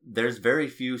 there's very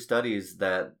few studies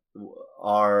that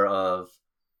are of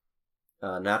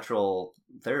natural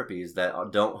therapies that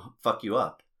don't fuck you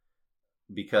up,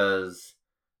 because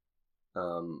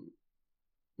I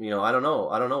don't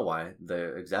know why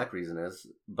the exact reason is,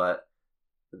 but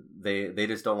they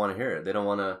just don't want to hear it. They don't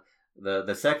want to.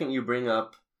 The second you bring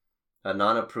up a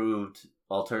non-approved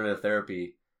alternative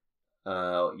therapy,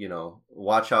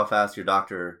 watch how fast your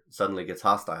doctor suddenly gets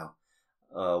hostile.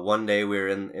 one day we were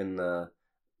in the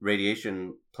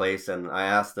radiation place, and I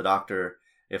asked the doctor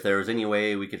if there was any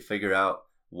way we could figure out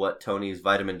what Tony's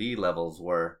vitamin D levels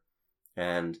were,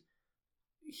 and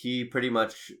he pretty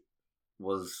much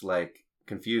was like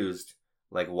confused,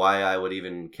 like why I would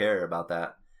even care about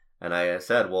that. And I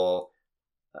said, well,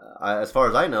 as far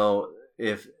as I know,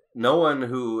 if no one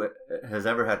who has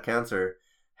ever had cancer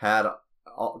had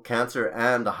cancer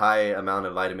and a high amount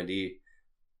of vitamin D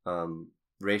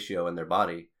ratio in their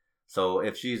body. So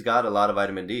if she's got a lot of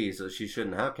vitamin D, so she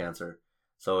shouldn't have cancer.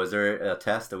 So is there a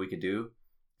test that we could do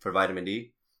for vitamin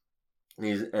D?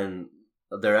 And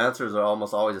their answers are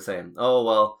almost always the same. Oh,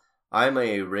 well, I'm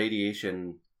a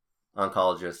radiation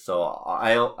oncologist, so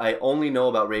I only know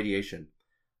about radiation.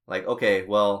 Like, okay,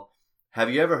 well, have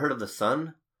you ever heard of the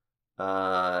sun?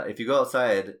 If you go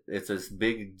outside, it's this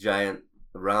big, giant,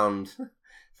 round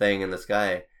thing in the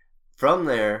sky. From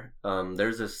there,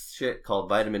 there's this shit called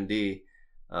vitamin D.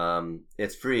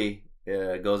 It's free.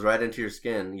 It goes right into your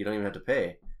skin. You don't even have to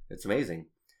pay. It's amazing.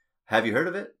 Have you heard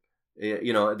of it?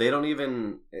 You know, they don't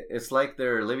even... It's like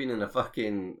they're living in a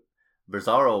fucking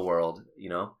bizarro world, you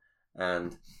know?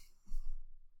 And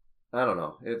I don't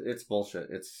know. It's bullshit.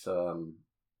 It's... I'm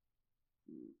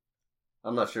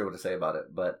not sure what to say about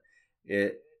it, but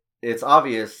it's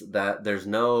obvious that there's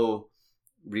no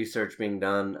research being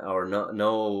done, or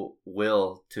no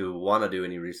will to want to do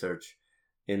any research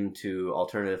into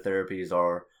alternative therapies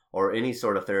or any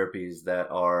sort of therapies that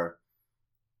are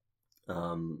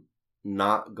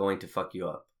not going to fuck you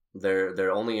up.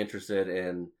 They're only interested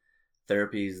in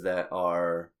therapies that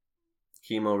are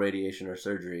chemo, radiation, or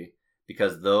surgery,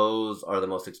 because those are the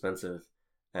most expensive,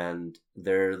 and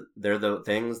they're the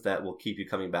things that will keep you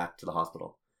coming back to the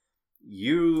hospital.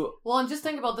 Well, and just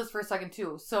think about this for a second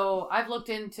too. So I've looked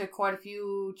into quite a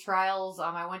few trials.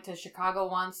 I went to Chicago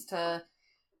once to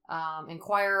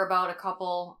inquire about a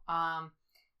couple,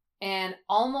 and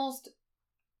almost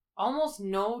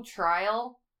no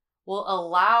trial will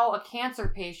allow a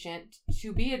cancer patient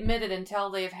to be admitted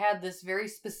until they've had this very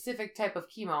specific type of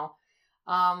chemo,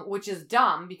 which is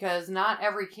dumb because not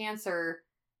every cancer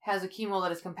has a chemo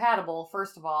that is compatible,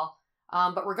 first of all.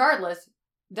 But regardless,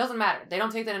 doesn't matter. They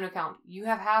don't take that into account. You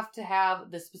have to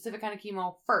have the specific kind of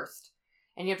chemo first,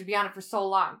 and you have to be on it for so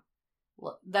long.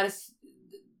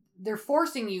 They're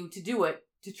forcing you to do it,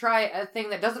 to try a thing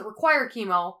that doesn't require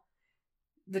chemo.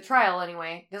 The trial,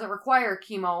 anyway, doesn't require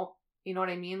chemo. You know what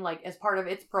I mean? Like, as part of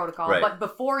its protocol. Right. But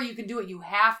before you can do it, you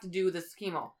have to do this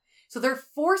chemo. So they're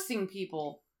forcing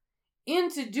people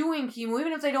into doing chemo,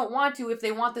 even if they don't want to, if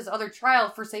they want this other trial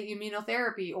for, say,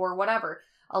 immunotherapy or whatever.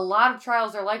 A lot of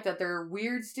trials are like that. There are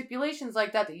weird stipulations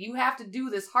like that you have to do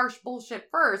this harsh bullshit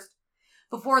first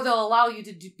before they'll allow you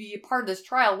to be a part of this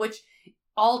trial, which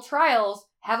all trials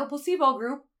have a placebo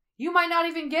group. You might not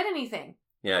even get anything.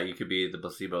 Yeah, you could be the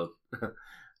placebo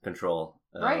control,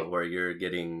 right, where you're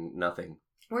getting nothing.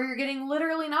 Where you're getting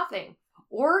literally nothing.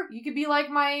 Or you could be like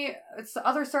my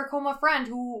other sarcoma friend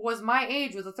who was my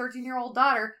age with a 13-year-old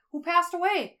daughter who passed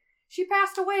away. She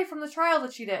passed away from the trial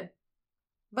that she did.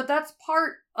 But that's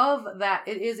part of that.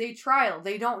 It is a trial.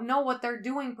 They don't know what they're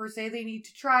doing per se. They need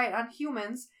to try it on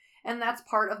humans, and that's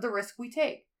part of the risk we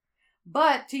take.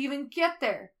 But to even get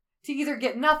there, to either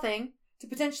get nothing, to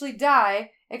potentially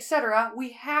die, etc.,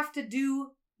 we have to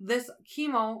do this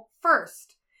chemo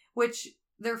first, which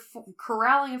they're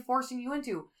corralling and forcing you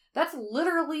into. That's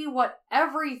literally what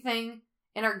everything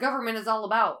in our government is all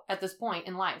about at this point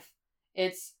in life.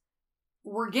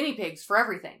 We're guinea pigs for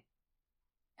everything.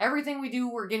 Everything we do,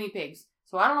 we're guinea pigs.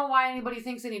 So I don't know why anybody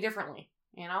thinks any differently,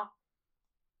 you know?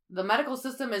 The medical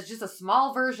system is just a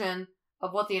small version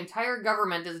of what the entire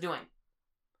government is doing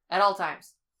at all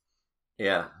times.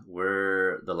 Yeah,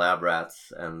 we're the lab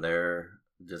rats, and they're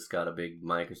just got a big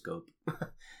microscope.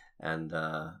 And,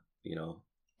 you know...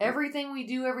 Everything we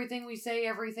do, everything we say,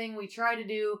 everything we try to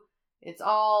do, it's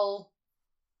all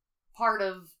part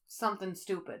of something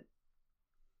stupid.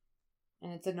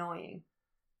 And it's annoying.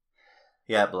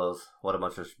 Yeah, it blows. What a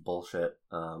bunch of bullshit.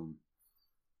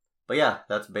 But yeah,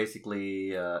 that's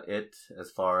basically it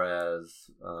as far as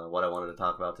what I wanted to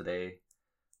talk about today.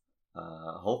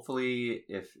 Hopefully,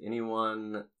 if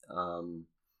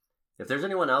there's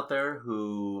anyone out there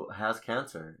who has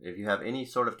cancer, if you have any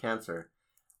sort of cancer,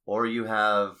 or you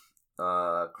have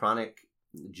chronic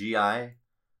GI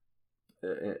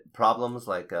problems,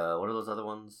 like what are those other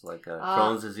ones, like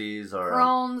Crohn's disease or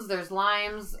Crohn's. There's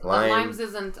Lyme's. Lyme's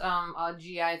isn't a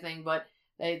GI thing, but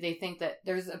they think that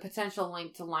there's a potential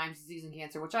link to Lyme's disease and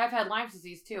cancer, which I've had Lyme's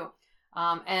disease too,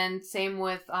 and same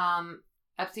with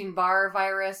Epstein-Barr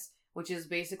virus, which is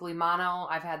basically mono.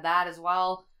 I've had that as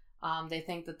well. They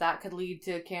think that could lead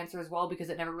to cancer as well because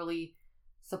it never really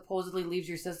supposedly leaves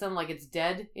your system, like it's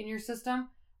dead in your system.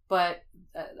 But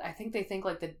I think they think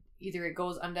like that either it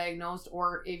goes undiagnosed,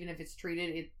 or even if it's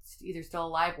treated, it's either still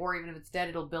alive, or even if it's dead,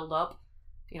 it'll build up.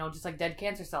 Just like dead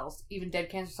cancer cells. Even dead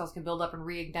cancer cells can build up and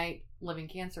reignite living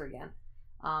cancer again.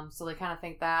 So they kind of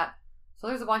think that. So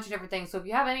there's a bunch of different things. So if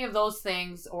you have any of those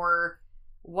things or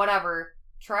whatever,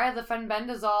 try the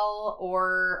fenbendazole,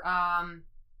 or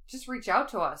just reach out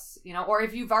to us. Or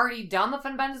if you've already done the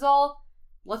fenbendazole,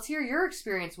 let's hear your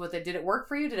experience with it. Did it work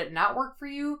for you? Did it not work for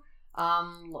you?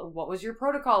 What was your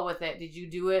protocol with it? Did you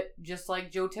do it just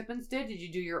like Joe Tippins did? Did you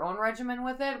do your own regimen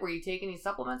with it? Were you taking any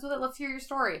supplements with it? Let's hear your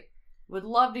story. Would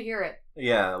love to hear it.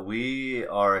 Yeah, we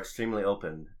are extremely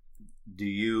open.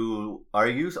 Here's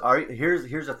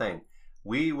the thing.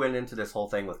 We went into this whole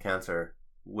thing with cancer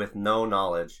with no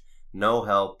knowledge, no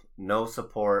help, no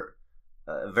support,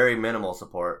 very minimal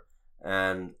support.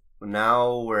 And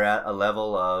now we're at a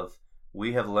level of,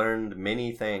 we have learned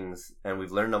many things, and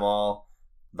we've learned them all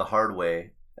the hard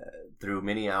way through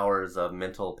many hours of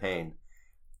mental pain.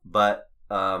 But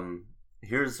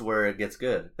here's where it gets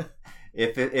good.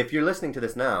 If you're listening to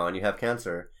this now and you have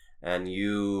cancer and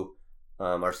you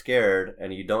are scared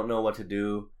and you don't know what to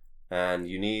do and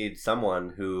you need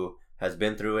someone who has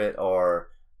been through it, or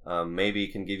maybe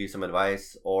can give you some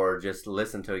advice or just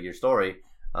listen to your story,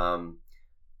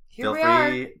 feel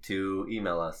free to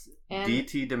email us.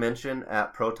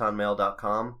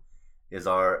 dtdimension@protonmail.com is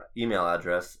our email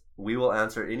address. We will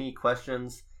answer any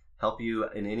questions, help you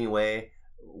in any way.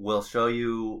 We'll show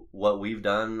you what we've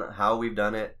done, how we've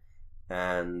done it,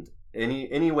 and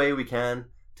any way we can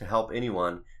to help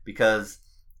anyone, because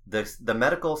the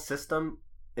medical system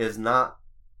is not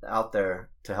out there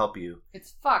to help you.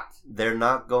 It's fucked. They're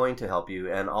not going to help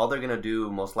you, and all they're going to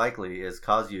do most likely is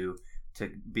cause you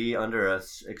to be under an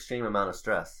extreme amount of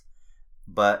stress.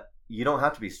 But you don't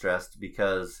have to be stressed,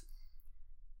 because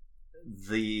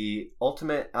the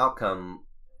ultimate outcome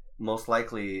most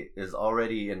likely is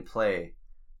already in play,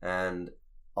 and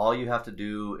all you have to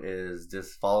do is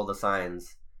just follow the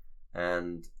signs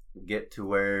and get to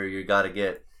where you got to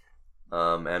get.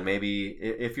 And maybe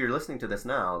if you're listening to this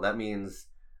now, that means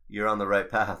you're on the right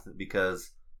path,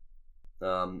 because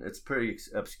it's pretty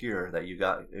obscure that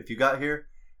if you got here,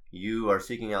 you are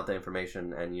seeking out the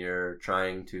information and you're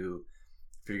trying to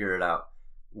figure it out.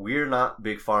 We're not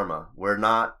big pharma. We're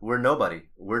nobody.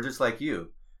 We're just like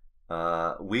you.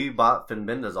 We bought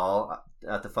fenbendazole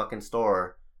at the fucking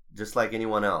store just like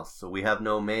anyone else. So we have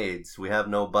no maids. We have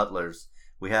no butlers.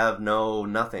 We have no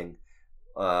nothing.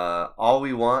 All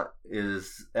we want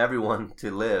is everyone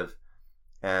to live.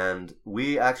 And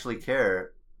we actually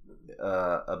care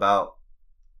about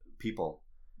people.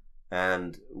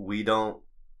 And we don't,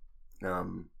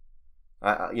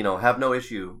 have no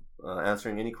issue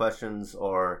answering any questions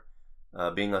or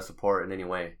being a support in any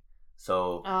way.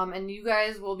 So, and you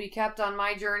guys will be kept on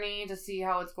my journey to see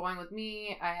how it's going with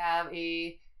me. I have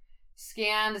a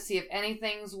scan to see if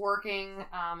anything's working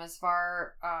as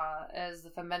far as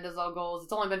the fenbendazole goes.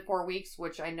 It's only been 4 weeks,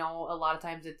 which I know a lot of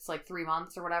times it's like 3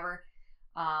 months or whatever.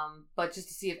 But just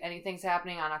to see if anything's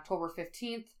happening on October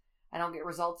 15th. I don't get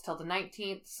results till the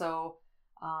 19th, so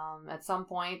at some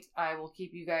point I will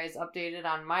keep you guys updated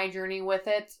on my journey with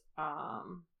it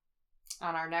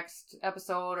on our next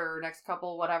episode or next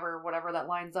couple, whatever that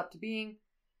lines up to being.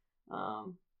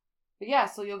 But yeah,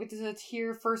 so you'll get to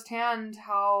hear firsthand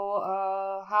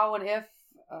how and if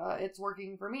it's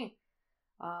working for me.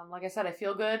 Like I said, I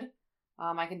feel good.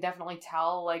 I can definitely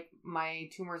tell like my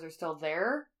tumors are still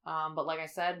there. But like I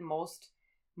said, most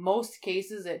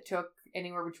cases it took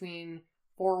anywhere between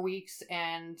 4 weeks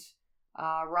and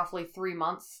roughly 3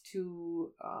 months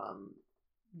to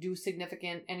do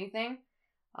significant anything.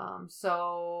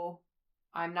 So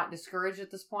I'm not discouraged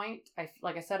at this point.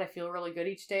 Like I said, I feel really good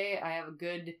each day.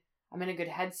 I'm in a good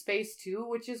headspace too,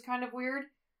 which is kind of weird.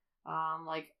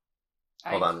 Hold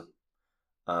on.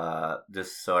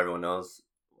 Just so everyone knows,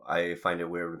 I find it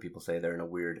weird when people say they're in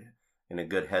a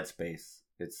good headspace.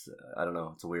 It's, I don't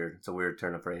know, it's a weird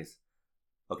turn of phrase.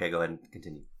 Okay, go ahead and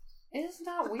continue. It is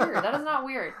not weird. That is not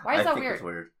weird. Why is that weird? It's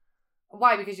weird.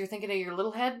 Why? Because you're thinking of your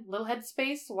little head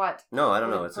space? What? No, I don't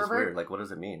know. It's just weird. Like, what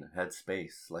does it mean? Head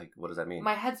space. Like, what does that mean?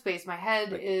 My head space. My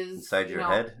head like is inside your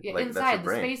head. Yeah, like, inside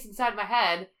the space inside my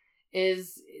head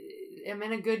is. I'm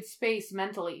in a good space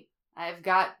mentally. I've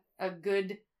got a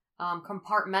good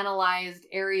compartmentalized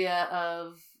area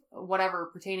of whatever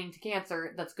pertaining to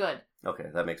cancer. That's good. Okay,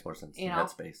 that makes more sense. Head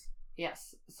space.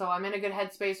 Yes. So I'm in a good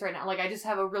headspace right now. Like, I just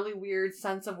have a really weird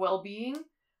sense of well-being.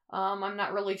 I'm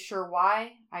not really sure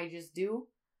why. I just do.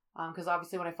 Because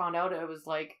obviously when I found out, it was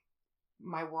like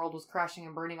my world was crashing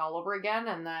and burning all over again,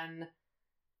 and then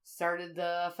started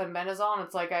the fenbendazole, and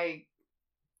it's like I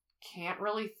can't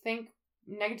really think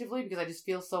negatively because I just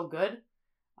feel so good.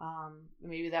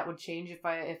 Maybe that would change if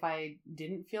I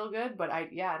didn't feel good, but I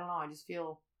don't know. I just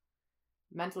feel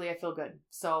mentally I feel good.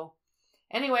 So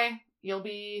anyway, you'll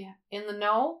be in the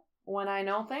know when I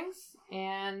know things,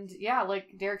 and yeah,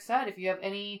 like Derek said, if you have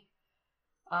any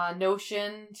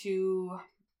notion to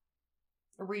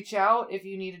reach out, if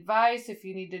you need advice, if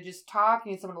you need to just talk,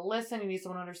 you need someone to listen, you need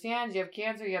someone to understand, you have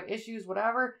cancer, you have issues,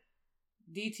 whatever,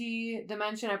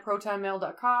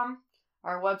 dtdimension@protonmail.com.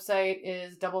 Our website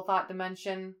is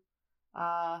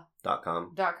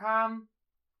doublethoughtdimension.com.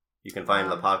 You can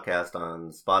find the podcast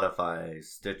on Spotify,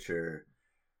 Stitcher,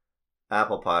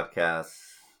 Apple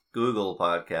Podcasts, Google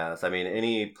Podcasts. I mean,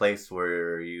 any place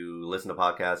where you listen to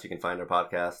podcasts, you can find our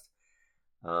podcast.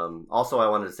 Also, I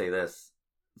wanted to say this.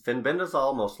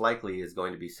 Fenbendazole most likely is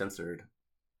going to be censored.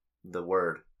 The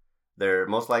word. They're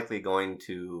most likely going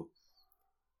to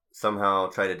somehow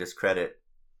try to discredit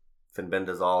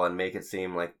fenbendazole and make it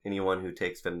seem like anyone who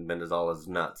takes fenbendazole is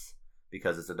nuts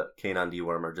because it's a canine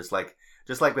dewormer. Just like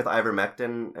with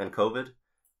ivermectin and COVID,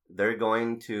 they're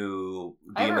going to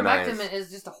demonize. Ivermectin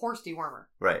is just a horse dewormer.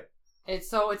 Right.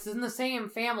 It's in the same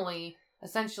family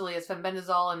essentially as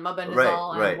fenbendazole and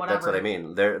mebendazole and whatever. That's what I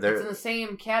mean. They're it's in the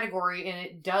same category and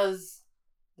it does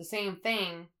the same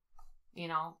thing,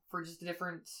 for just a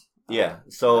different. Yeah,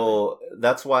 so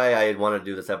that's why I want to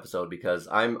do this episode, because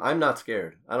I'm not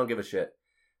scared. I don't give a shit.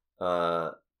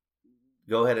 Go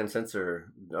ahead and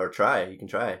censor or try. You can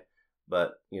try,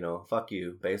 but fuck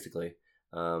you, basically.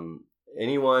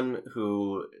 Anyone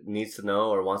who needs to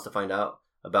know or wants to find out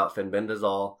about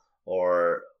fenbendazole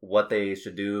or what they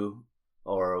should do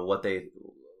or what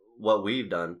we've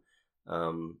done,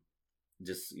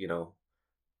 just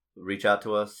reach out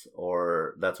to us.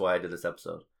 Or that's why I did this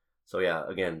episode. So yeah,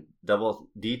 again,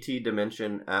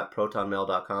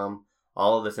 dtdimension@protonmail.com.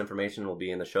 All of this information will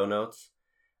be in the show notes.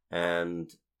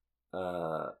 And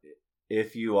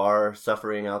if you are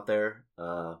suffering out there,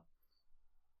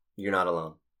 you're not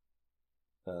alone.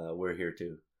 We're here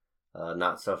too.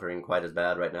 Not suffering quite as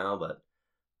bad right now, but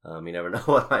you never know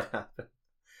what might happen.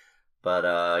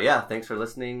 But yeah, thanks for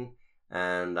listening.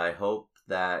 And I hope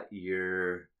that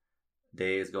your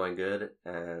day is going good.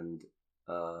 And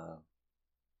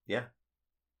yeah.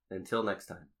 Until next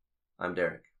time, I'm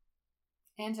Derek.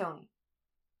 And Tony.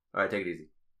 All right, take it easy.